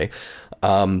 unfortunately.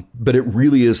 But it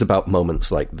really is about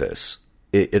moments like this.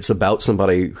 It's about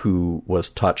somebody who was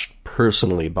touched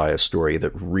personally by a story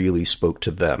that really spoke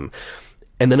to them.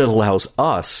 And then it allows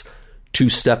us to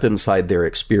step inside their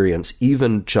experience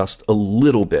even just a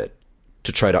little bit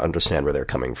to try to understand where they're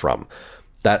coming from.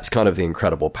 That's kind of the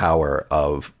incredible power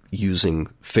of using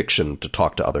fiction to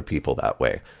talk to other people that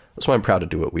way. That's why I'm proud to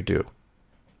do what we do.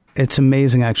 It's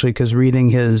amazing, actually, because reading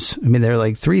there are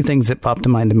like three things that popped to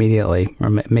mind immediately, or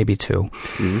maybe two.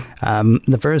 Mm-hmm.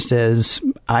 The first is,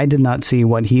 I did not see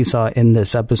what he saw in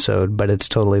this episode, but it's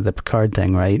totally the Picard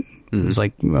thing, right? Mm-hmm. It's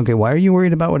like, okay, why are you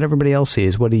worried about what everybody else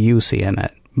sees? What do you see in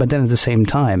it? But then at the same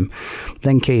time,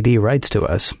 then KD writes to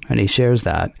us, and he shares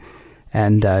that.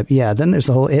 And then there's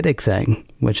the whole Idic thing,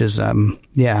 which is, I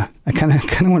kind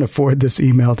of want to forward this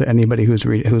email to anybody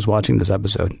who's watching this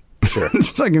episode. Sure.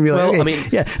 So I can be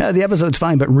like, the episode's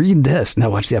fine, but read this.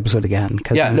 Now watch the episode again.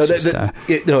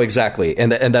 Exactly.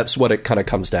 And that's what it kind of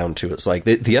comes down to. It's like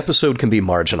the episode can be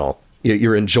marginal.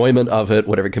 Your enjoyment of it,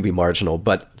 whatever, can be marginal.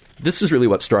 But this is really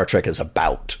what Star Trek is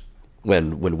about.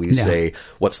 When we say,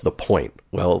 what's the point?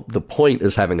 Well, the point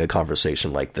is having a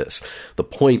conversation like this. The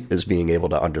point is being able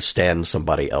to understand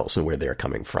somebody else and where they're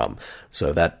coming from.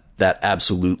 So that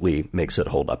absolutely makes it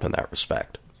hold up in that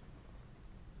respect.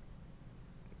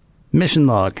 Mission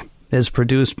Log is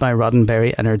produced by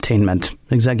Roddenberry Entertainment.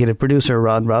 Executive producer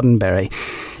Rod Roddenberry.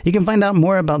 You can find out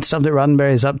more about stuff that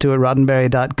Roddenberry is up to at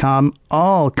roddenberry.com.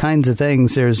 All kinds of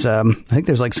things. There's, I think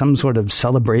there's like some sort of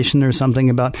celebration or something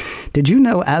about. Did you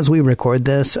know as we record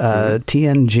this,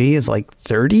 TNG is like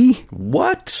 30?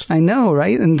 What? I know,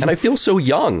 right? And I feel so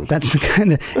young. That's the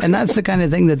kind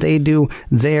of thing that they do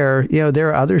there. There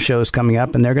are other shows coming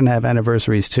up, and they're going to have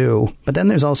anniversaries too. But then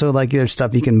there's also there's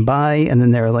stuff you can buy, and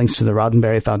then there are links to the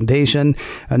Roddenberry Foundation,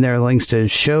 and there are links to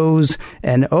shows,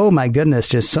 and oh my goodness,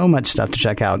 just so much stuff to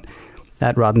check out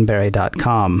at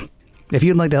roddenberry.com. If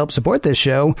you'd like to help support this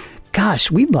show,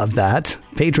 Gosh, we'd love that.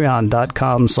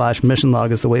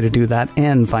 Patreon.com/missionlog is the way to do that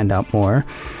and find out more.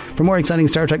 For more exciting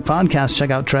Star Trek podcasts, check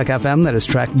out Trek FM, that is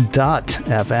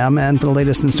Trek.fm. And for the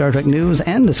latest in Star Trek news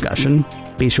and discussion,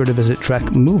 be sure to visit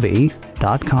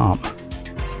TrekMovie.com.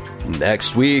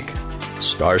 Next week,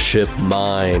 Starship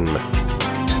Mine.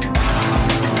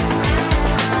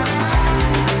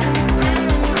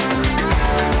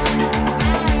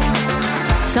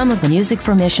 Some of the music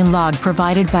for Mission Log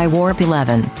provided by Warp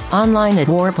 11, online at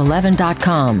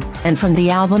warp11.com, and from the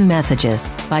album Messages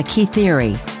by Key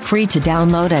Theory, free to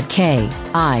download at kitheory.com.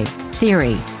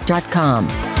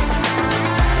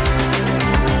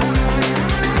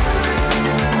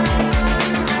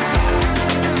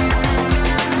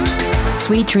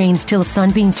 Sweet dreams till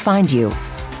sunbeams find you.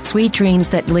 Sweet dreams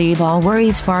that leave all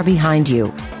worries far behind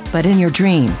you. But in your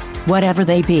dreams, whatever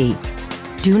they be,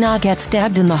 do not get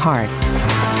stabbed in the heart.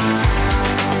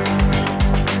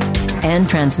 End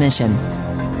transmission.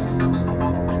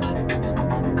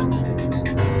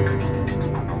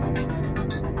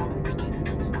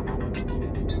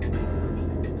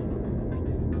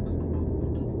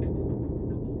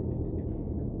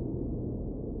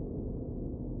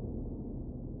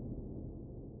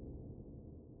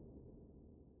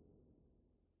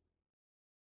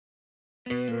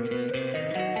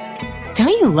 Don't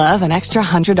you love an extra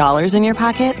 $100 in your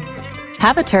pocket?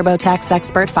 Have a TurboTax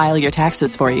expert file your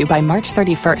taxes for you by March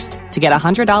 31st to get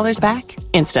 $100 back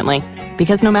instantly.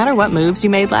 Because no matter what moves you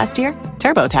made last year,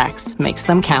 TurboTax makes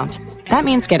them count. That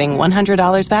means getting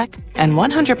 $100 back and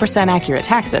 100% accurate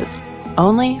taxes,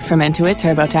 only from Intuit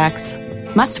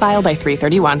TurboTax. Must file by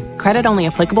 3/31. Credit only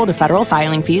applicable to federal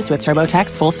filing fees with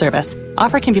TurboTax full service.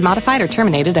 Offer can be modified or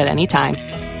terminated at any time.